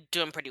mean, you're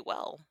doing pretty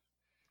well.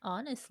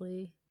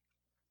 Honestly.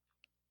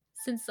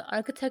 Since the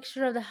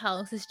architecture of the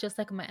house is just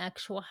like my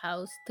actual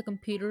house, the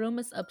computer room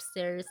is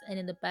upstairs and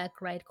in the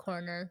back right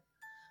corner.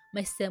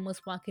 My sim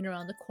was walking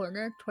around the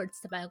corner towards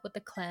the back with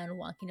the clown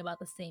walking about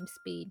the same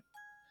speed.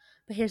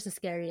 But here's the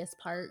scariest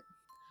part.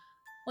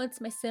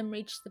 Once my sim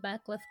reached the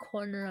back left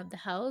corner of the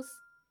house,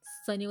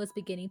 Sunny was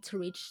beginning to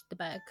reach the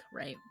back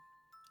right.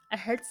 I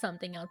heard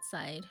something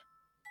outside.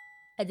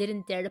 I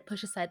didn't dare to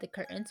push aside the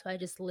curtain, so I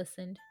just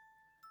listened.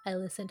 I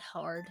listened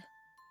hard.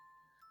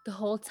 The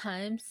whole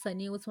time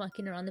Sunny was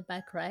walking around the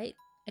back right,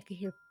 I could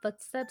hear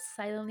footsteps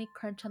silently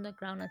crunch on the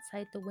ground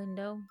outside the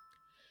window.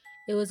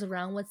 It was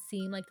around what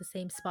seemed like the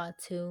same spot,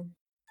 too.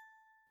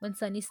 When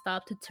Sunny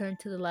stopped to turn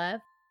to the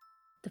left,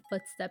 the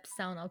footsteps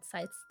sound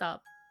outside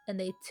stopped, and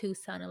they too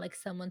sounded like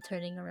someone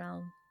turning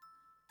around.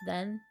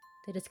 Then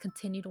they just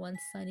continued once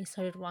Sunny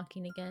started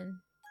walking again.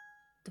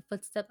 The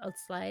footstep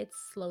outside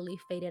slowly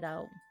faded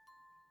out.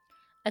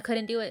 I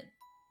couldn't do it.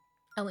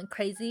 I went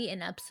crazy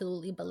and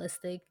absolutely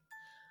ballistic.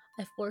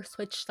 I force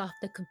switched off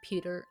the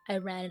computer. I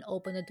ran and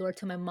opened the door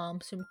to my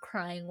mom's room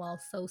crying while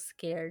so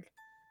scared.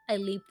 I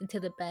leaped into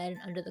the bed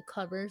and under the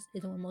covers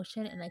in one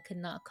motion and I could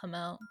not come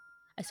out.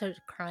 I started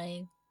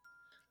crying.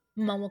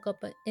 Mom woke up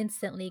but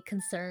instantly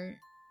concerned.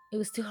 It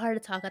was too hard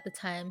to talk at the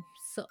time,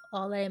 so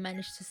all I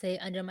managed to say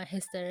under my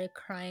hysteric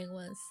crying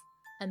was,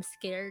 I'm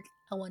scared.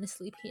 I want to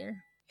sleep here.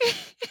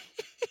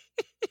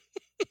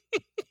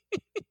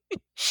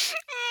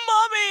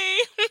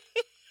 Mommy!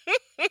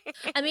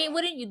 I mean,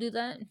 wouldn't you do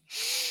that?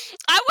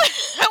 I would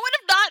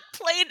have not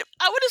played.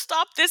 I would have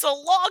stopped this a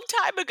long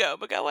time ago,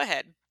 but go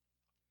ahead.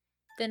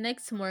 The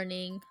next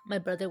morning, my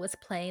brother was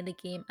playing the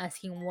game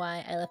asking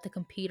why I left the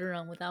computer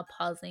on without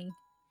pausing.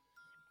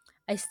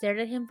 I stared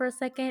at him for a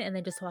second and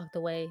then just walked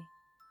away.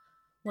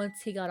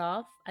 Once he got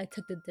off, I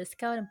took the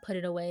disc out and put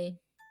it away.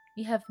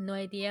 You have no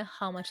idea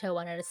how much I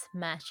wanted to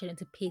smash it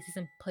into pieces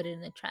and put it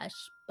in the trash,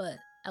 but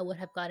I would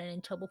have gotten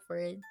in trouble for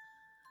it.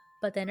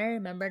 But then I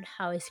remembered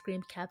how I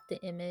screen capped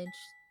the image.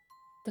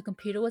 The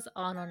computer was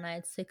on all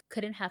night, so I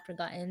couldn't have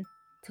forgotten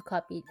to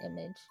copy the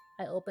image.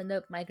 I opened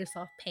up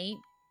Microsoft Paint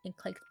and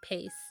clicked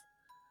paste.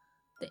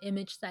 The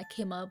image that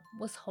came up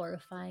was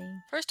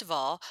horrifying. First of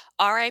all,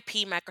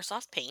 RIP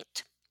Microsoft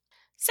Paint.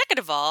 Second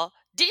of all,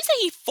 did you say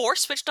he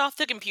force switched off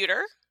the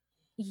computer?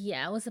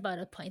 Yeah, I was about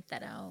to point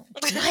that out.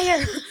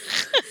 Liar!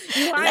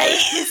 You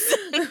Lies!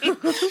 liar!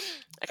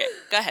 Okay,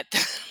 go ahead.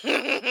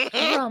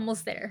 We're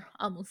almost there.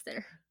 Almost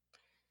there.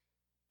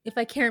 If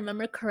I can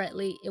remember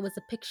correctly, it was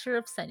a picture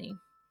of Sunny.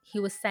 He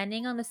was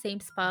standing on the same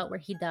spot where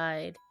he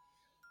died.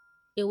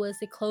 It was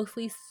a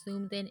closely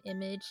zoomed in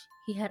image.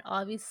 He had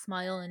obvious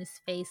smile on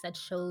his face that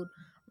showed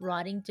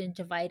rotting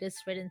gingivitis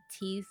ridden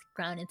teeth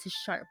ground into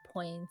sharp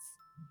points.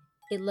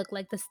 It looked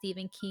like the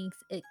Stephen King's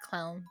It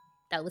clown.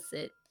 That was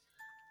it.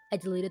 I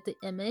deleted the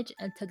image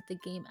and took the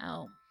game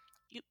out.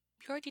 You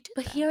already did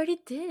But that. he already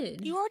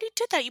did. You already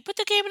did that. You put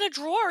the game in a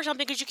drawer or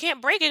something because you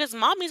can't break it because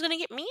mommy's going to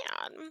get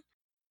mad.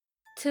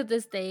 To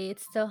this day, it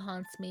still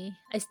haunts me.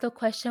 I still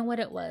question what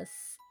it was.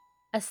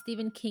 As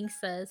Stephen King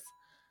says,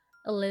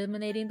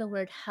 eliminating the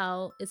word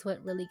how is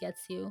what really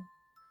gets you.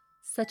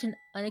 Such an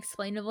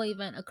unexplainable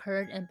event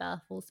occurred and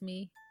baffles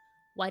me.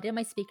 Why did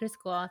my speakers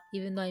go off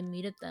even though I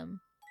muted them?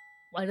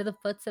 Why did the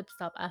footsteps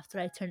stop after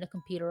I turned the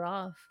computer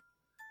off?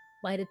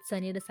 Why did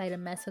Sunny decide to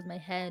mess with my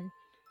head?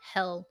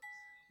 Hell,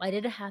 why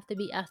did it have to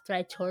be after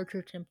I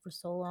tortured him for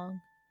so long?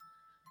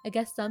 I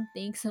guess some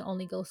things can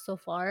only go so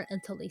far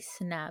until they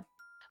snap.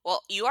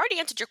 Well, you already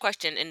answered your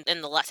question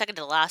in the second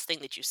to the last thing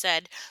that you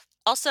said.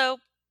 Also,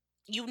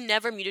 you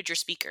never muted your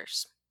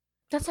speakers.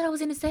 That's what I was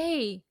gonna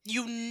say.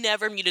 You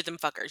never muted them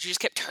fuckers. You just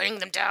kept turning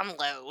them down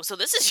low. So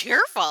this is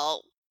your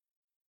fault.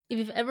 If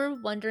you've ever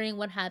wondering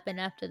what happened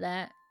after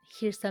that,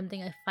 here's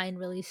something I find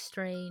really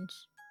strange.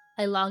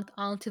 I logged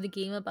onto the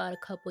game about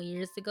a couple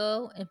years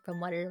ago, and from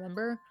what I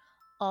remember,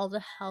 all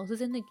the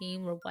houses in the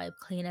game were wiped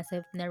clean as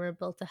I've never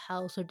built a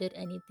house or did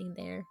anything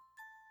there.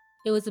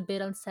 It was a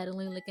bit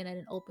unsettling looking at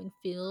an open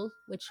field,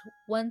 which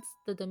once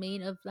the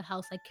domain of the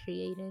house I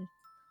created,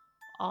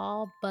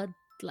 all but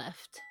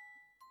left.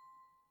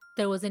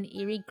 There was an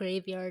eerie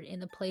graveyard in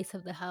the place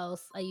of the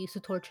house I used to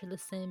torture The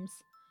Sims.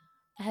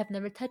 I have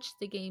never touched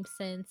the game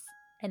since.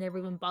 I never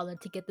even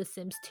bothered to get The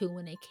Sims 2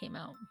 when it came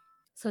out.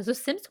 So it's The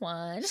Sims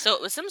 1. So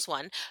it was Sims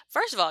 1.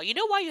 First of all, you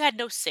know why you had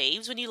no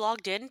saves when you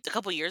logged in a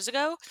couple years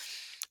ago?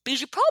 Because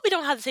you probably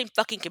don't have the same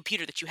fucking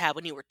computer that you had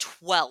when you were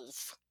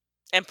 12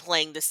 and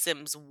playing The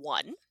Sims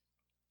 1.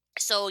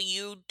 So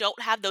you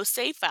don't have those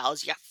save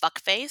files, you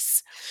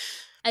fuckface.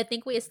 I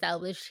think we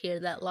established here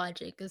that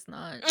logic is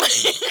not.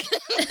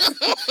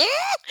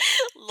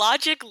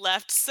 Logic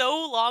left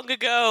so long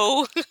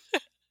ago.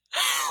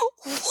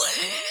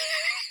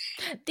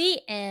 The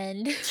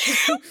end.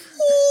 Wow.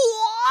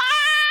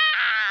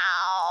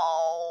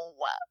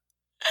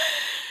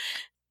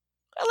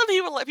 I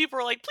love people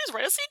are like, please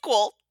write a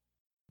sequel.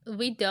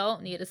 We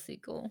don't need a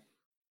sequel.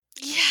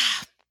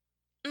 Yeah.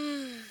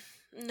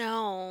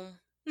 No.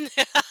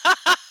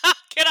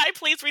 Can I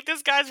please read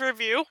this guy's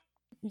review?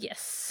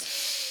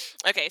 Yes.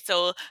 Okay,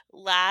 so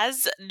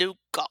Laz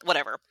Nuka,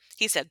 whatever.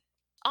 He said,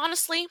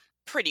 honestly,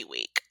 pretty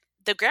weak.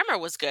 The grammar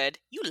was good.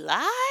 You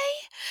lie?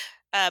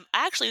 I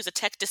actually used a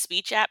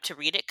text-to-speech app to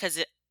read it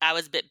because I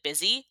was a bit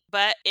busy.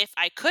 But if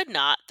I could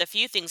not, the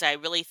few things I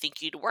really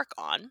think you'd work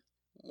on.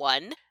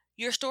 1,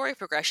 your story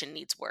progression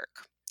needs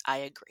work. I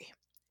agree.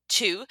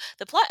 2,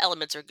 the plot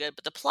elements are good,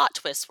 but the plot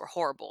twists were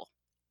horrible.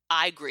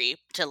 I agree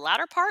to the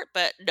latter part,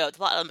 but no, the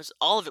plot elements,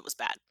 all of it was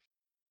bad.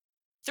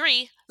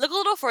 3, look a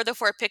little further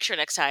for a picture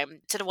next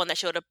time instead of one that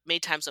showed up many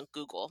times on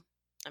Google.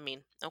 I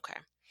mean, okay.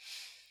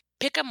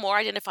 Pick a more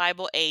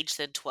identifiable age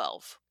than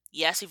 12.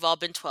 Yes, we've all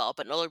been 12,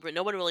 but no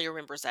one really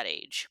remembers that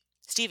age.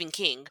 Stephen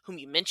King, whom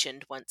you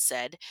mentioned, once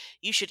said,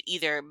 you should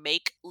either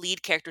make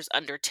lead characters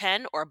under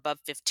 10 or above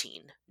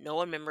 15. No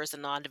one remembers the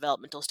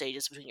non-developmental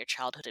stages between your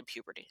childhood and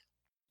puberty.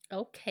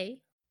 Okay.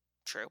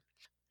 True.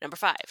 Number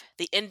 5,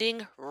 the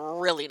ending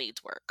really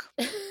needs work.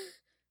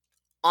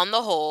 On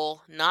the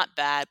whole, not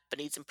bad, but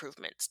needs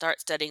improvement.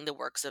 Start studying the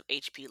works of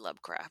H.P.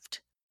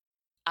 Lovecraft.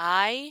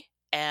 I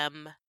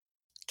am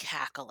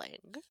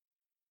cackling.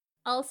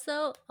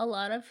 Also, a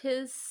lot of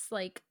his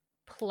like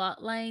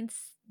plot lines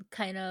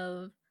kind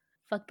of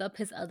fucked up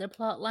his other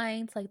plot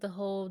lines, like the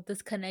whole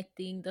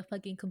disconnecting the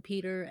fucking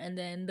computer and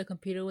then the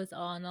computer was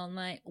on all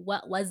night.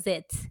 What was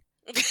it?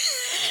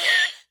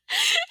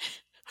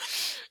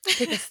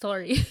 Pick a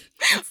story.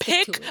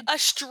 Pick a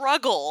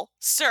struggle,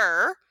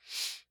 sir.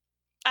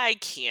 I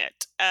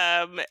can't.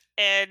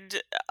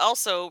 And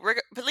also,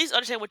 at least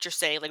understand what you're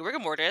saying. Like rigor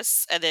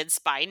mortis, and then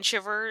spine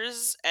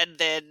shivers, and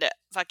then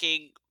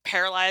fucking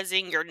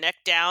paralyzing your neck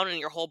down and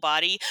your whole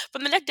body.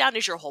 From the neck down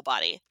is your whole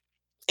body,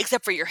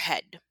 except for your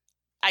head.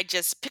 I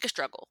just pick a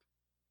struggle.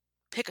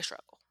 Pick a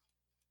struggle.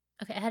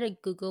 Okay, I had to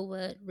Google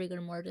what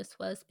rigor mortis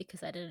was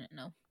because I didn't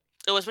know.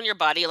 It was when your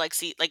body,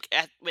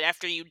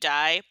 after you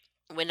die,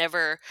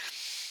 whenever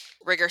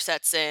rigor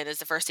sets in, is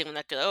the first thing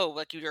when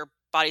your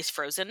body's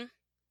frozen.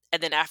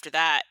 And then after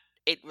that,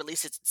 it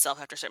releases itself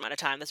after a certain amount of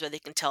time. That's why they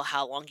can tell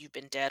how long you've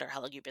been dead or how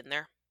long you've been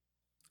there.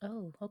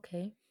 Oh,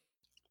 okay.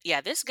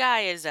 Yeah, this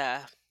guy is,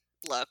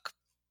 look,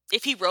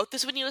 if he wrote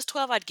this when he was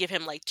 12, I'd give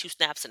him like 2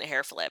 snaps and a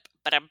hair flip.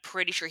 But I'm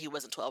pretty sure he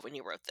wasn't 12 when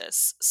he wrote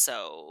this.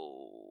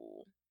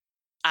 So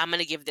I'm going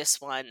to give this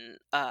one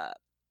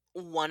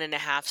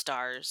 1.5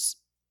 stars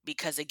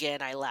because,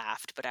 again, I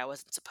laughed, but I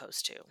wasn't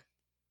supposed to.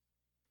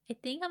 I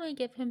think I'm going to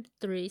give him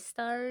 3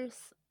 stars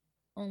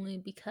only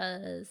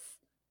because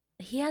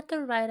he had the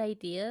right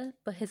idea,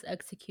 but his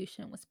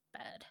execution was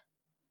bad.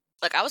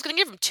 Like, I was going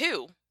to give him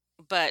 2,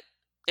 but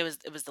it was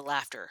the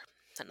laughter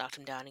that knocked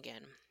him down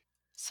again.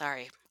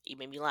 Sorry, you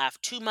made me laugh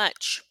too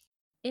much.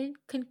 In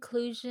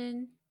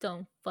conclusion,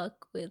 don't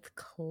fuck with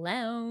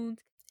clowns.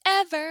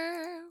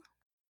 Ever.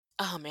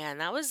 Oh man,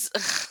 that was...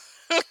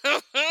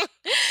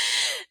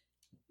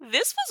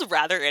 This was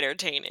rather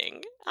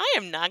entertaining. I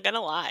am not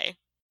gonna lie.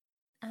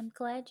 I'm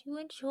glad you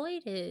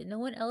enjoyed it. No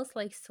one else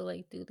likes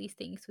to do these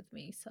things with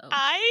me, so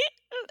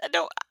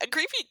No,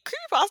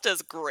 creepypasta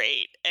is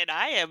great, and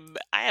I am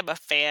a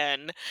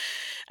fan.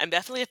 I'm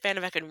definitely a fan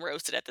if I can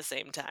roast it at the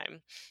same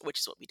time, which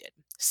is what we did.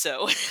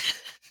 So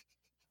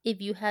if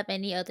you have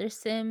any other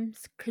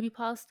Sims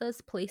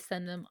creepypastas, please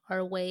send them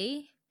our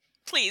way.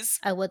 Please.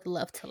 I would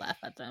love to laugh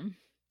at them.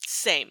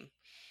 Same.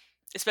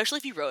 Especially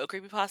if you wrote a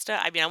creepypasta.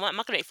 I mean, I'm not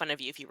going to make fun of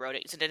you if you wrote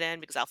it and sent it in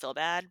because I'll feel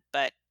bad,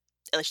 but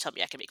at least tell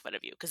me I can make fun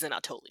of you because then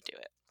I'll totally do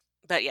it.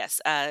 But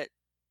yes,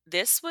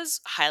 this was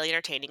highly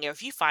entertaining.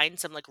 If you find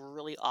some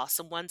really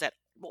awesome ones that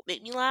won't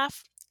make me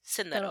laugh,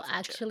 send that That'll over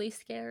actually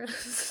scare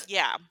us.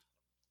 Yeah.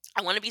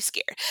 I want to be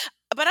scared.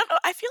 But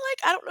I feel like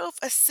I don't know if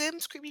a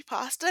Sims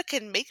creepypasta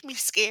can make me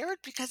scared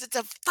because it's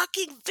a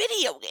fucking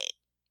video game.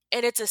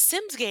 And it's a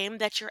Sims game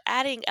that you're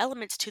adding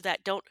elements to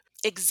that don't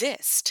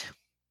exist.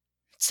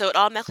 So it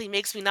automatically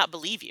makes me not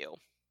believe you.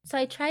 So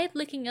I tried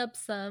looking up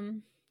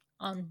some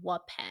on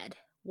Wattpad.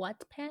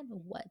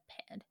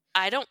 Wattpad?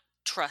 I don't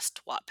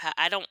trust Wattpad.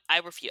 I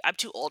refuse. I'm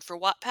too old for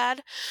Wattpad.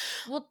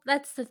 Well,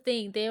 that's the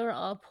thing. They were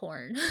all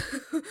porn.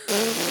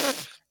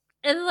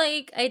 And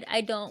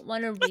I don't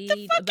want to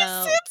read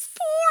about Sims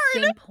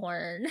porn? Sim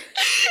porn.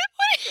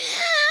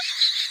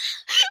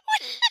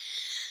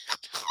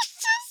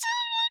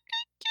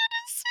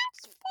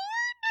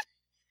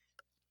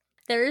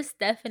 there's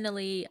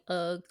definitely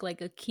a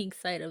kink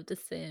side of The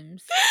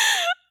Sims.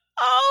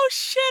 Oh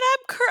shit,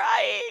 I'm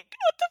crying.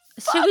 What the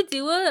Should we fuck?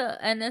 do a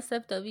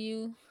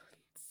NSFW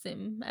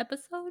Sim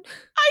episode?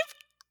 I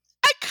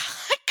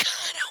kind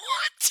of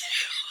want to.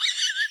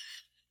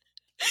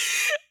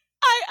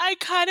 I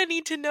kind of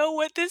need to know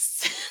what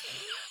this.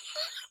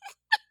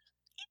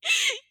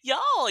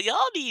 y'all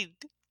need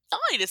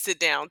to sit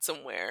down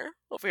somewhere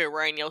over here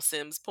writing your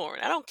Sims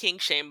porn. I don't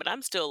kink shame, but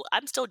I'm still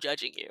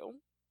judging you,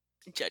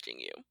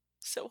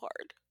 so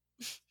hard.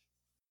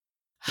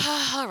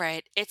 All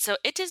right,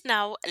 it is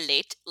now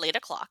late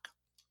o'clock,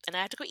 and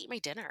I have to go eat my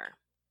dinner.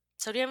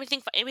 So do you have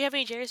anything? We have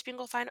any Jerry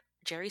Springer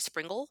Jerry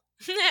Springer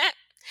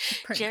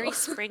Jerry Pringle.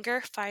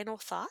 Springer final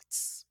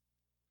thoughts?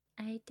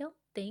 I don't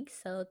think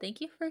so.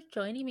 Thank you for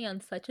joining me on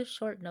such a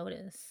short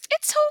notice.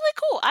 It's totally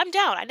cool. I'm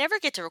down. I never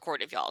get to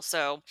record with y'all,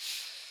 so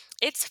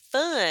it's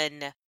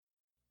fun.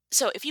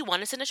 So if you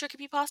want to send us your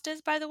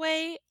creepypastas, by the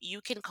way,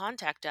 you can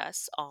contact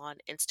us on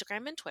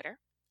Instagram and Twitter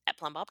at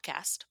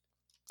PlumBobCast,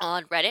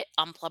 on Reddit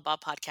on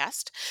PlumBob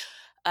Podcast,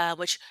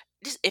 which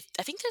if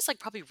I think there's like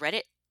probably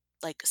Reddit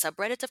like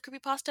subreddits of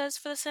creepypastas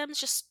for The Sims.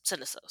 Just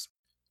send us those.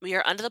 We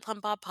are under the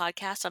PlumBob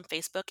Podcast on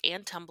Facebook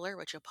and Tumblr,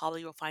 which you'll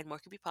probably will find more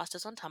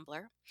creepypastas on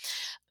Tumblr.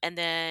 And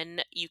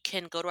then you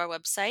can go to our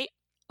website,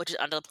 which is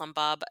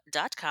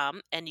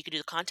undertheplumbob.com, and you can do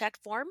the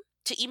contact form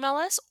to email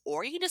us,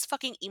 or you can just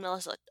fucking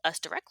email us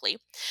directly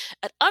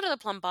at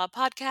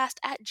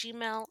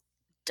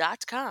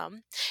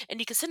undertheplumbobpodcast@gmail.com, and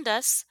you can send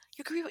us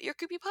your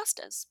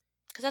creepypastas,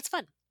 because that's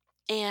fun.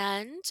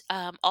 And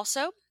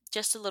also,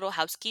 just a little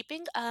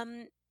housekeeping,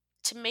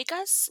 to make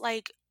us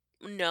like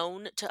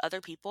known to other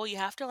people, you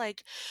have to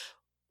like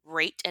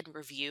rate and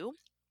review.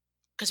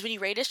 Because when you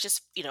rate us,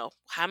 just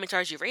how many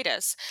stars you rate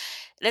us,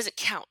 it doesn't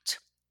count.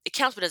 It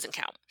counts, but doesn't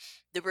count.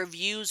 The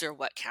reviews are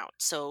what count.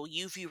 So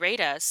if you rate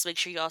us, make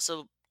sure you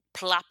also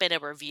plop in a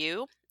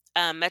review.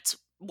 That's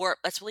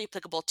really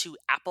applicable to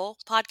Apple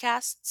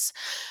Podcasts.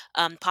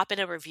 Pop in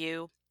a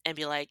review and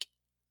be like,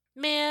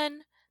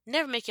 man,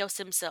 never make your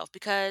sim self,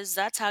 because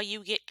that's how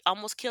you get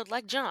almost killed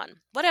like John.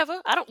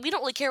 Whatever. We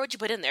don't really care what you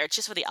put in there. It's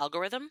just for the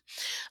algorithm.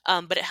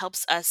 But it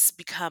helps us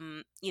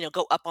become,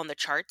 go up on the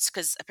charts,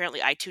 because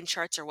apparently iTunes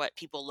charts are what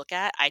people look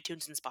at,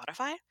 iTunes and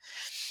Spotify.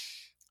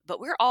 But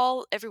we're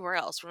all everywhere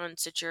else. We're on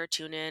Stitcher,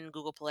 TuneIn,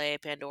 Google Play,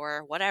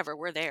 Pandora, whatever.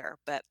 We're there.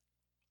 But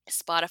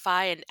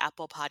Spotify and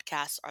Apple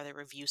Podcasts are the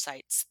review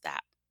sites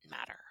that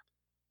matter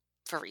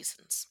for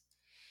reasons.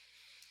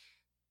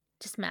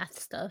 Just math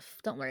stuff.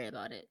 Don't worry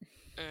about it.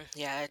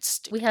 Yeah, it's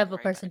stupid. We have a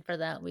person for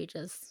that. We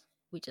just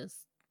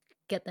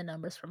get the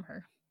numbers from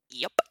her.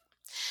 Yep.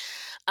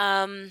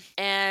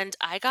 And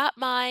I got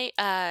my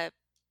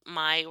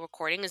my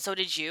recording, and so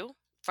did you,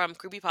 from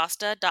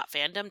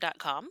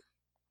creepypasta.fandom.com.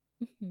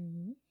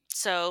 Mm-hmm.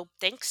 So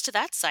thanks to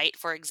that site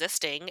for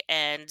existing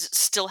and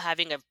still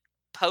having a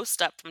post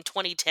up from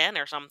 2010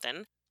 or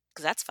something,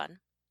 because that's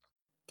fun.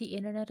 The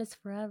internet is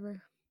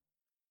forever.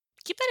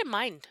 Keep that in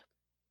mind,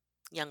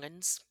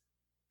 young'uns.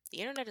 The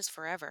internet is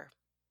forever.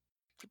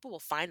 People will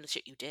find the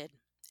shit you did,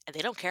 and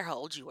they don't care how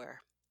old you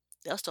were.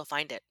 They'll still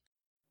find it.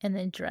 And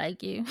then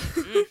drag you.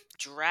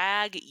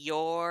 Drag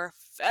your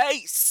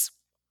face.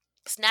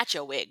 Snatch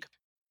your wig.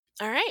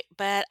 All right,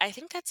 but I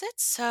think that's it.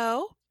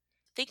 So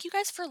thank you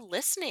guys for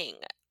listening.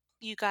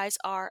 You guys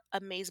are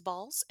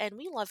amazeballs, and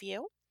we love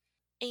you.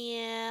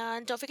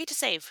 And don't forget to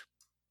save.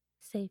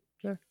 Save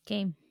your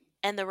game.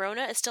 And the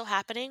Rona is still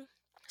happening,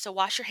 so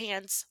wash your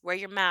hands, wear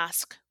your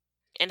mask,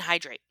 and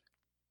hydrate.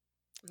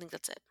 I think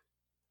that's it.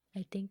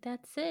 I think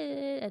that's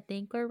it. I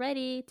think we're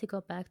ready to go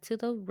back to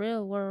the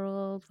real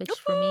world, which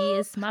for me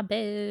is my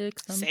big.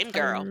 Same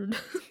girl.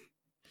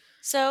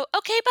 So,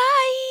 okay,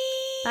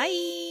 bye.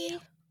 Bye.